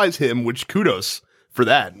capitalize him, which kudos for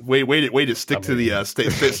that. Way to stick to the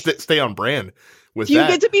stay on brand with that.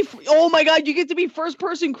 Get to be oh my god, you get to be first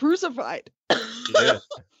person crucified. Yeah.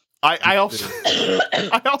 I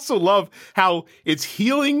also love how it's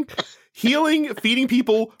healing, feeding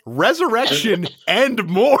people, resurrection, and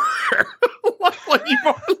more. like you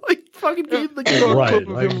fucking gave the game. Right.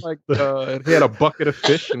 He had a bucket of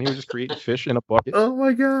fish, and he was just creating fish in a bucket. Oh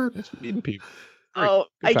my god! Just feeding people. Oh,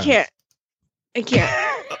 I can't.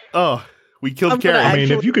 Oh, we killed Carrie. I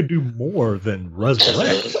mean, if you could do more than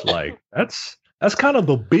resurrect, like that's kind of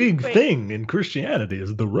the big thing in Christianity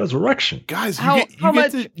is the resurrection. Guys, how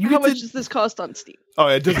much does this cost on Steam? Oh,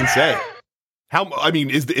 it doesn't say. I mean,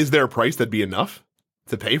 is there a price that'd be enough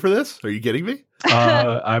to pay for this? Are you kidding me?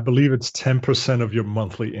 I believe it's 10% of your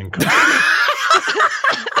monthly income.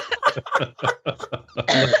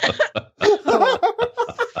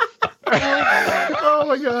 Oh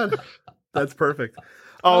my god, that's perfect.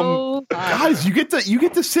 Guys, you get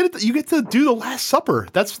to sit at you get to do the Last Supper.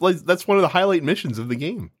 That's one of the highlight missions of the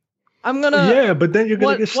game. But then you're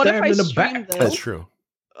gonna get stabbed in the back. That's true.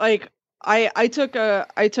 Like I took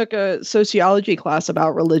a sociology class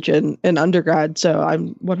about religion in undergrad, so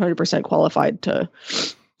I'm 100% qualified to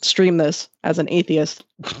stream this as an atheist.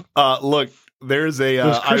 Look, there's a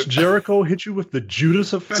does Chris Jericho hit you with the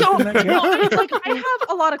Judas effect? So, it's like I have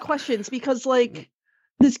a lot of questions because like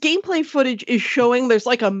this gameplay footage is showing there's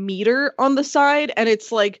like a meter on the side, and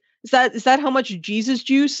it's like is that how much Jesus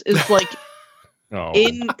juice is like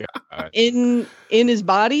in his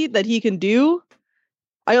body that he can do?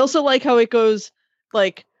 I also like how it goes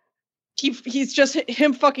like he's just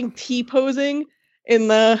him fucking T-posing in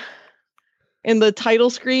the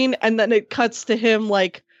title screen, and then it cuts to him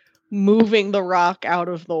like moving the rock out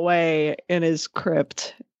of the way in his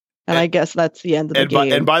crypt. And I guess that's the end of the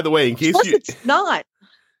game. And by the way, in case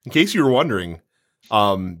you were wondering,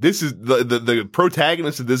 this is the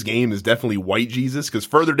protagonist of this game is definitely white Jesus, because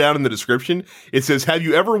further down in the description it says, "Have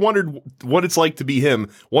you ever wondered what it's like to be him,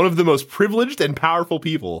 one of the most privileged and powerful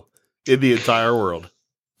people in the entire world?"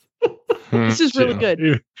 This is really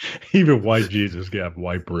good. Even white Jesus got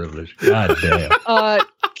white privilege. God damn.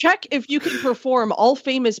 Check if you can perform all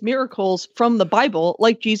famous miracles from the Bible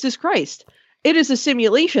like Jesus Christ. It is a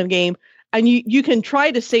simulation game, and you can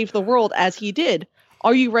try to save the world as he did.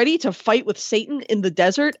 Are you ready to fight with Satan in the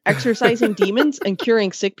desert, exorcising demons and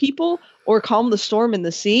curing sick people, or calm the storm in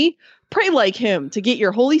the sea? Pray like him to get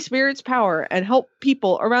your Holy Spirit's power and help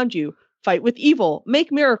people around you. Fight with evil,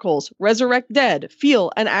 make miracles, resurrect dead,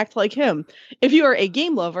 feel and act like him. If you are a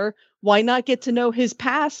game lover, why not get to know his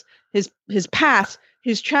past, his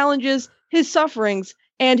challenges, his sufferings,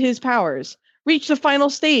 and his powers? Reach the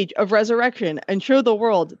final stage of resurrection and show the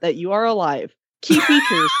world that you are alive. Key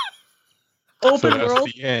features.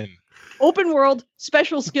 Open world,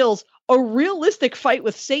 special skills, a realistic fight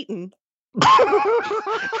with Satan.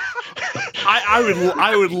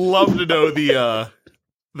 I would love to know the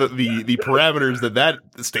parameters that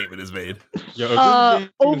statement is made.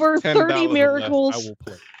 Over 30 miracles.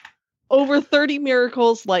 Over 30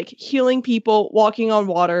 miracles like healing people, walking on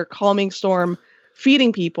water, calming storm,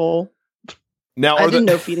 feeding people. Now I didn't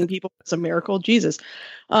know feeding people was a miracle. Jesus.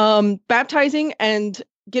 Baptizing and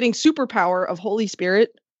getting superpower of Holy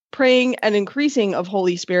Spirit, praying and increasing of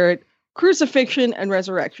Holy Spirit, crucifixion and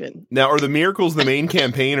resurrection. Now, are the miracles the main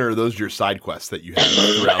campaign, or are those your side quests that you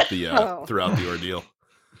have throughout the ordeal?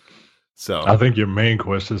 So I think your main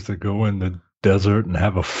quest is to go in the desert and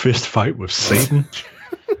have a fist fight with Satan.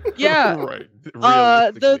 Yeah. Right.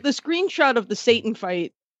 The screenshot of the Satan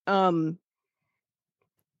fight. Oh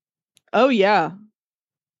yeah.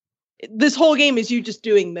 This whole game is you just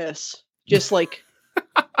doing this, just like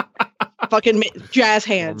fucking jazz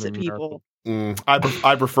hands at people.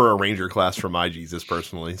 I prefer a ranger class for my Jesus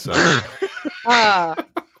personally. So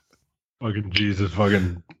fucking Jesus,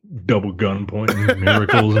 fucking double gun pointing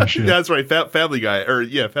miracles and shit. That's right, Family Guy,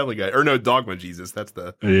 Family Guy, or no, Dogma Jesus. That's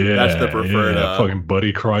the preferred. Fucking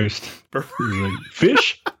Buddy Christ. Like,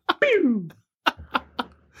 fish. Pew!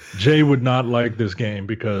 Jay would not like this game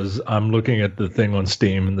because I'm looking at the thing on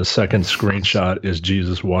Steam, and the second screenshot is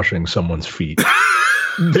Jesus washing someone's feet.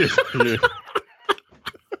 That's you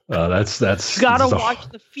gotta watch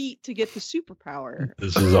the feet to get the superpower.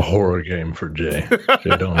 This is a horror game for Jay.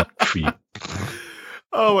 Jay don't like feet.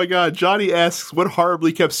 Oh my God! Johnny asks, "What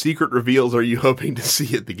horribly kept secret reveals are you hoping to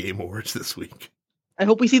see at the Game Awards this week?" I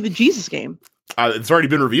hope we see the Jesus game. It's already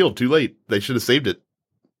been revealed. Too late. They should have saved it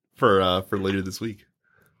for later this week.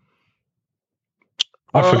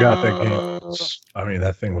 I forgot that game. I mean,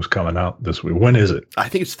 that thing was coming out this week. When is it? I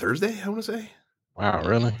think it's Thursday. I want to say. Wow,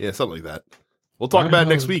 really? Yeah, something like that. We'll talk about it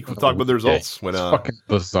next week. We'll talk about the results when fucking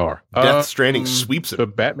bizarre. Death Stranding sweeps it. The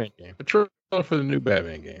Batman game. The trailer for the new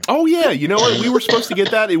Batman game. Oh yeah, you know what? We were supposed to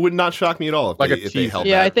get that. It would not shock me at all if they held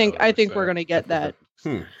Yeah, that. I think we're gonna get that.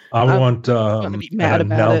 I want an mad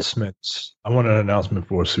about announcement. I want an announcement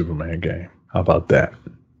for a Superman game. How about that?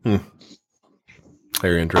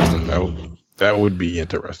 Very interesting. That would be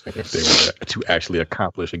interesting if they were to actually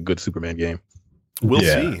accomplish a good Superman game. We'll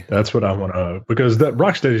see. That's what I want to, because that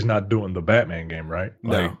Rocksteady's not doing the Batman game, right?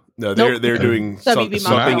 No, they're doing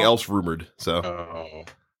something else rumored. So,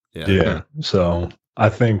 yeah. So I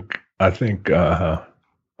think, I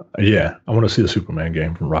want to see a Superman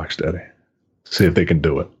game from Rocksteady. See if they can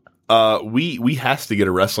do it. We has to get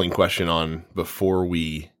a wrestling question on before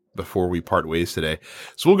we part ways today.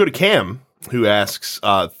 So we'll go to Cam, who asks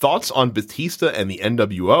thoughts on Batista and the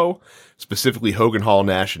NWO, specifically Hogan, Hall,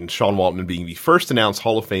 Nash, and Sean Waltman being the first announced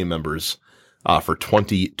Hall of Fame members for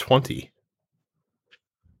 2020.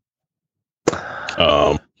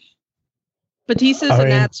 Batista's a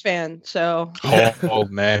Nats fan, so Hall,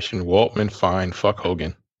 Nash, and Waltman, fine. Fuck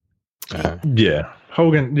Hogan.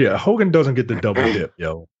 Hogan. Yeah, Hogan doesn't get the double dip,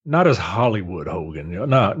 yo. Not as Hollywood Hogan, yo.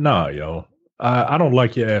 Nah, yo. I don't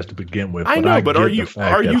like your ass to begin with. I know, but are you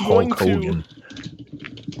going Hogan,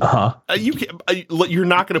 you're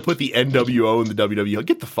not going to put the NWO in the WWE?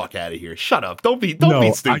 Get the fuck out of here! Shut up! Don't be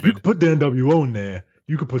stupid. You can put the NWO in there.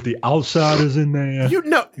 You could put the Outsiders in there. You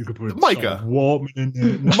could put Micah Waltman in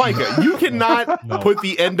there. Micah, you cannot put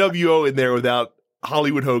the NWO in there without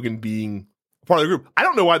Hollywood Hogan being part of the group. I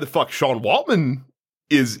don't know why the fuck Sean Waltman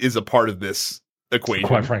is a part of this equation.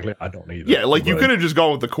 Quite frankly, I don't either. Yeah, you could have just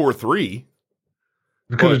gone with the core three.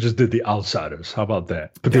 You could have just did the Outsiders. How about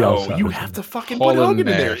that? Put the Outsiders. You have to fucking put Hogan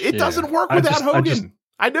in there. It doesn't work without Hogan.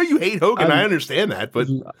 I know you hate Hogan. I understand that, but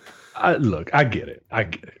look, I get it. I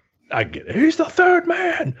get it. He's the third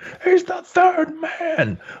man.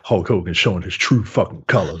 Hulk Hogan showing his true fucking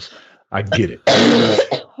colors. I get it.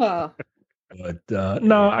 But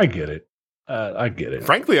no, I get it. I get it.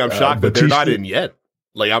 Frankly, I'm shocked that they're not in yet.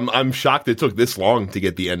 I'm shocked it took this long to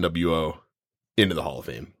get the NWO into the Hall of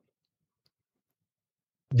Fame.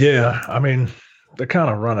 Yeah, I mean, they're kind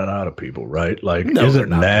of running out of people, right? Isn't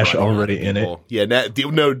Nash already in it? Yeah,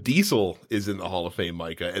 no, Diesel is in the Hall of Fame,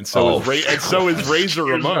 Micah, and so is Razor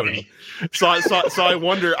Ramon. So I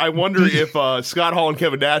wonder if Scott Hall and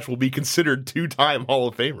Kevin Nash will be considered 2-time Hall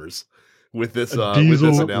of Famers with this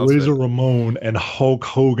Diesel, announcement. Razor Ramon, and Hulk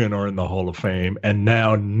Hogan are in the Hall of Fame, and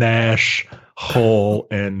now Nash, Hall,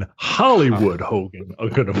 and Hollywood Hogan are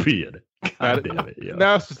going to be in it. God damn it, yo.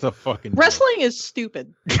 Now it's just a fucking wrestling is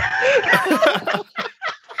stupid.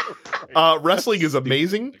 Wrestling is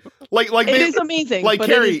amazing. It is amazing. Like but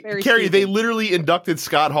Carrie, they literally inducted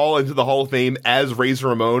Scott Hall into the Hall of Fame as Razor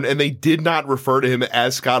Ramon, and they did not refer to him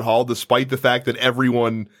as Scott Hall, despite the fact that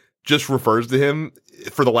everyone just refers to him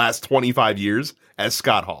for the last 25 years as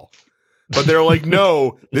Scott Hall. But they're like,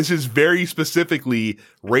 no, this is very specifically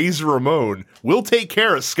Razor Ramon. We'll take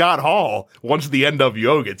care of Scott Hall once the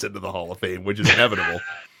NWO gets into the Hall of Fame, which is inevitable.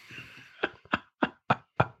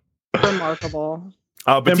 Remarkable.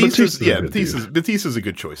 Batista's a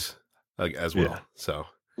good choice as well. Yeah. So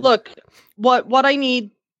look, what I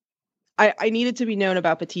need, I needed to be known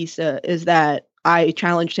about Batista is that I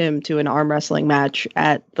challenged him to an arm wrestling match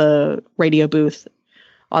at the radio booth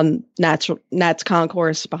on Nats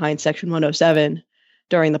Concourse behind Section 107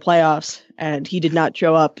 during the playoffs, and he did not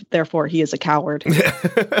show up. Therefore, he is a coward.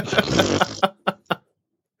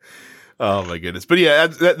 Oh my goodness. But yeah,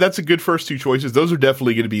 that's a good first two choices. Those are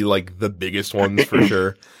definitely going to be like the biggest ones for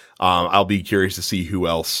sure. I'll be curious to see who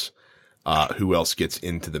else gets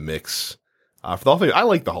into the mix for the Hall of Fame. I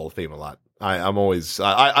like the Hall of Fame a lot. I'm always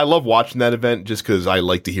I love watching that event just because I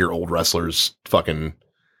like to hear old wrestlers fucking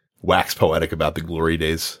wax poetic about the glory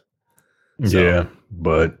days. So. Yeah,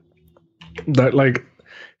 but that, like,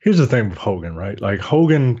 here's the thing with Hogan, right? Like,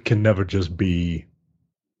 Hogan can never just be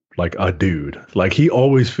like a dude. Like, he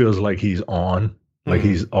always feels like he's on, like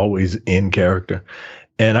he's always in character.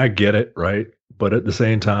 And I get it, right? But at the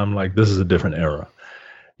same time, like, this is a different era.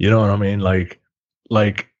 You know what I mean? Like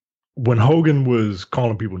when Hogan was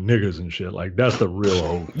calling people niggers and shit, like, that's the real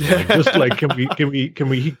Hogan. Like, just like, can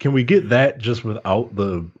we get that just without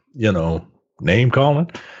the, you know, name calling?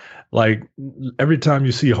 Like, every time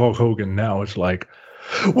you see Hulk Hogan now, it's like,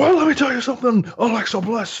 well, let me tell you something, Alexa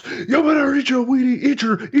Bliss. You better eat your Wheatie,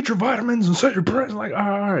 eat your vitamins and set your prayers. Like, all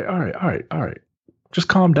right. Just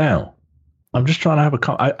calm down. I'm just trying to have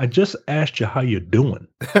I just asked you how you're doing.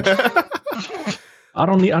 I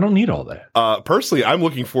don't need all that. Personally, I'm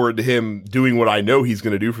looking forward to him doing what I know he's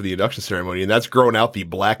going to do for the induction ceremony, and that's growing out the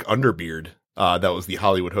black underbeard. That was the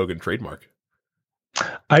Hollywood Hogan trademark.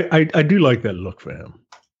 I do like that look for him,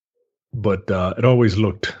 but it always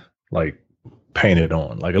looked like painted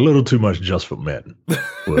on, like a little too much just for men.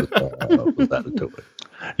 Was added to it.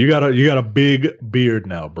 You got a big beard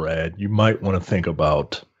now, Brad. You might want to think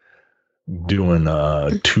about doing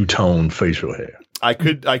two-tone facial hair. I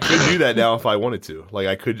could do that now if I wanted to. Like,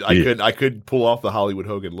 I could pull off the Hollywood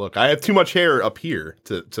Hogan look. I have too much hair up here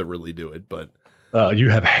to really do it, but you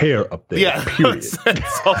have hair up there. Yeah, period.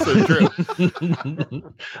 That's also true.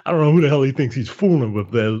 I don't know who the hell he thinks he's fooling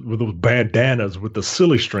with those bandanas with the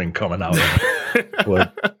silly string coming out.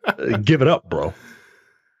 But give it up, bro.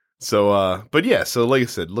 So, but yeah. So, like I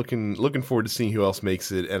said, looking forward to seeing who else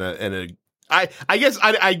makes it, I guess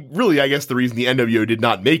the reason the NWO did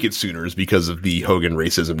not make it sooner is because of the Hogan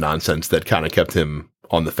racism nonsense that kind of kept him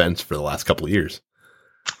on the fence for the last couple of years.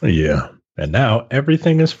 Yeah. And now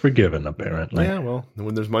everything is forgiven, apparently. Yeah, well,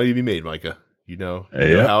 when there's money to be made, Micah, you know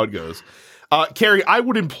how it goes. Kerry, I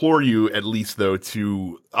would implore you at least, though,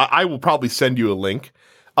 I will probably send you a link.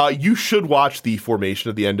 You should watch the formation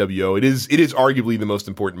of the NWO. It is arguably the most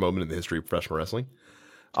important moment in the history of professional wrestling.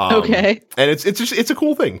 Okay. And it's a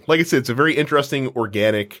cool thing. Like I said, it's a very interesting,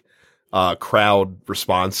 organic crowd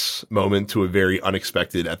response moment to a very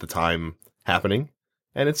unexpected at the time happening.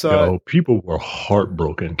 And it's people were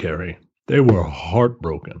heartbroken, Kerry. They were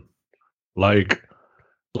heartbroken. Like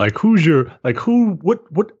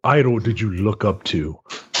what idol did you look up to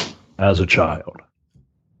as a child?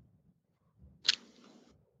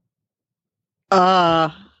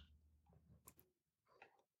 I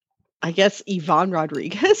guess Yvonne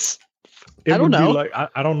Rodriguez. I don't know.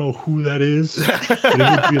 I don't know who that is.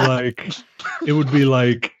 It would be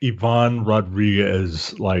like Yvonne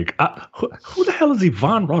Rodriguez. Like, who the hell is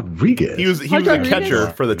Yvonne Rodriguez? He was a catcher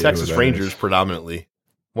for the Texas Rangers, predominantly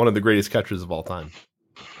one of the greatest catchers of all time.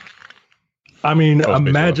 I mean,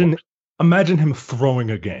 imagine him throwing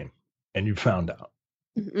a game, and you found out.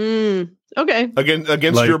 Okay.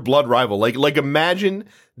 Against your blood rival. Like imagine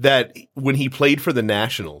that when he played for the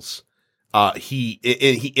Nationals, he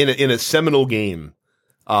in a seminal game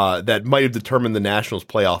that might have determined the Nationals'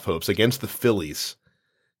 playoff hopes against the Phillies,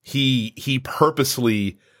 he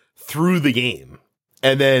purposely threw the game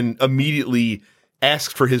and then immediately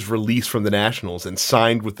asked for his release from the Nationals and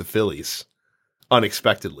signed with the Phillies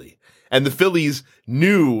unexpectedly. And the Phillies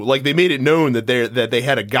knew, like, they made it known that they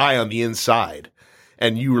had a guy on the inside.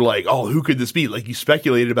 And you were like, oh, who could this be? Like, you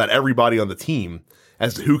speculated about everybody on the team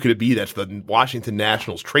as to who could it be that's the Washington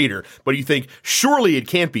Nationals traitor. But you think, surely it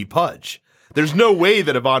can't be Pudge. There's no way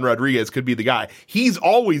that Yvonne Rodriguez could be the guy. He's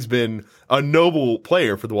always been a noble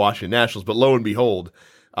player for the Washington Nationals. But lo and behold,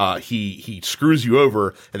 he screws you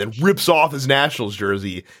over and then rips off his Nationals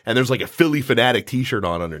jersey. And there's like a Philly Fanatic t-shirt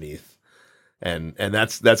on underneath. And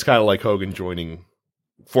that's kind of like Hogan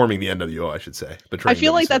forming the NWO, I should say. I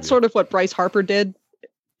feel like that's sort of what Bryce Harper did.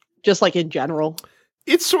 Just like in general,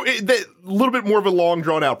 it's a little bit more of a long,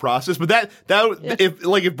 drawn out process. But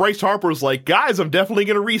if Bryce Harper was like, guys, I'm definitely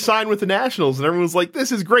going to re-sign with the Nationals, and everyone's like,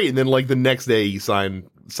 this is great, and then like the next day he signed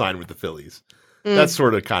with the Phillies. That's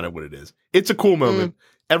sort of kind of what it is. It's a cool moment.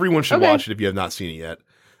 Everyone should watch it if you have not seen it yet.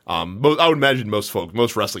 I would imagine most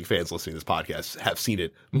wrestling fans listening to this podcast have seen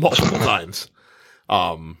it multiple times.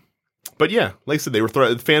 But yeah, like I said,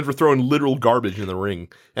 the fans were throwing literal garbage in the ring,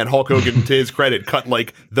 and Hulk Hogan, to his credit, cut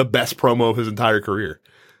like the best promo of his entire career,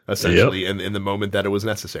 essentially, in the moment that it was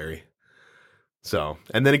necessary. So,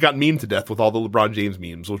 and then it got memed to death with all the LeBron James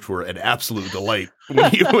memes, which were an absolute delight when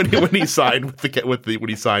he signed with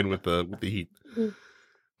the Heat,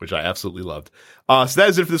 which I absolutely loved. So that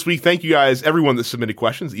is it for this week. Thank you guys, everyone that submitted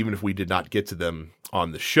questions, even if we did not get to them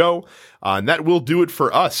on the show. And that will do it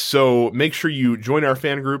for us. So make sure you join our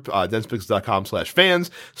fan group,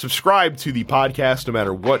 densepixels.com/fans. Subscribe to the podcast, no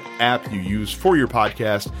matter what app you use for your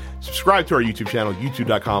podcast. Subscribe to our YouTube channel,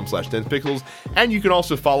 youtube.com/densepixels. And you can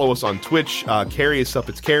also follow us on Twitch. Carrie is Sup,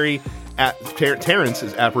 it's Carrie. Terrence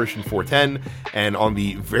is Apparition410, and on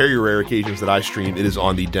the very rare occasions that I stream, it is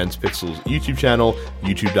on the Dense Pixels YouTube channel,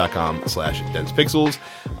 youtube.com/densepixels.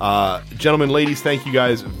 Gentlemen, ladies, thank you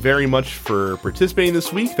guys very much for participating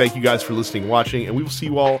this week. Thank you guys for listening, watching, and we will see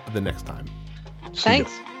you all the next time.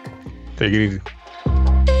 Thanks. Take it easy.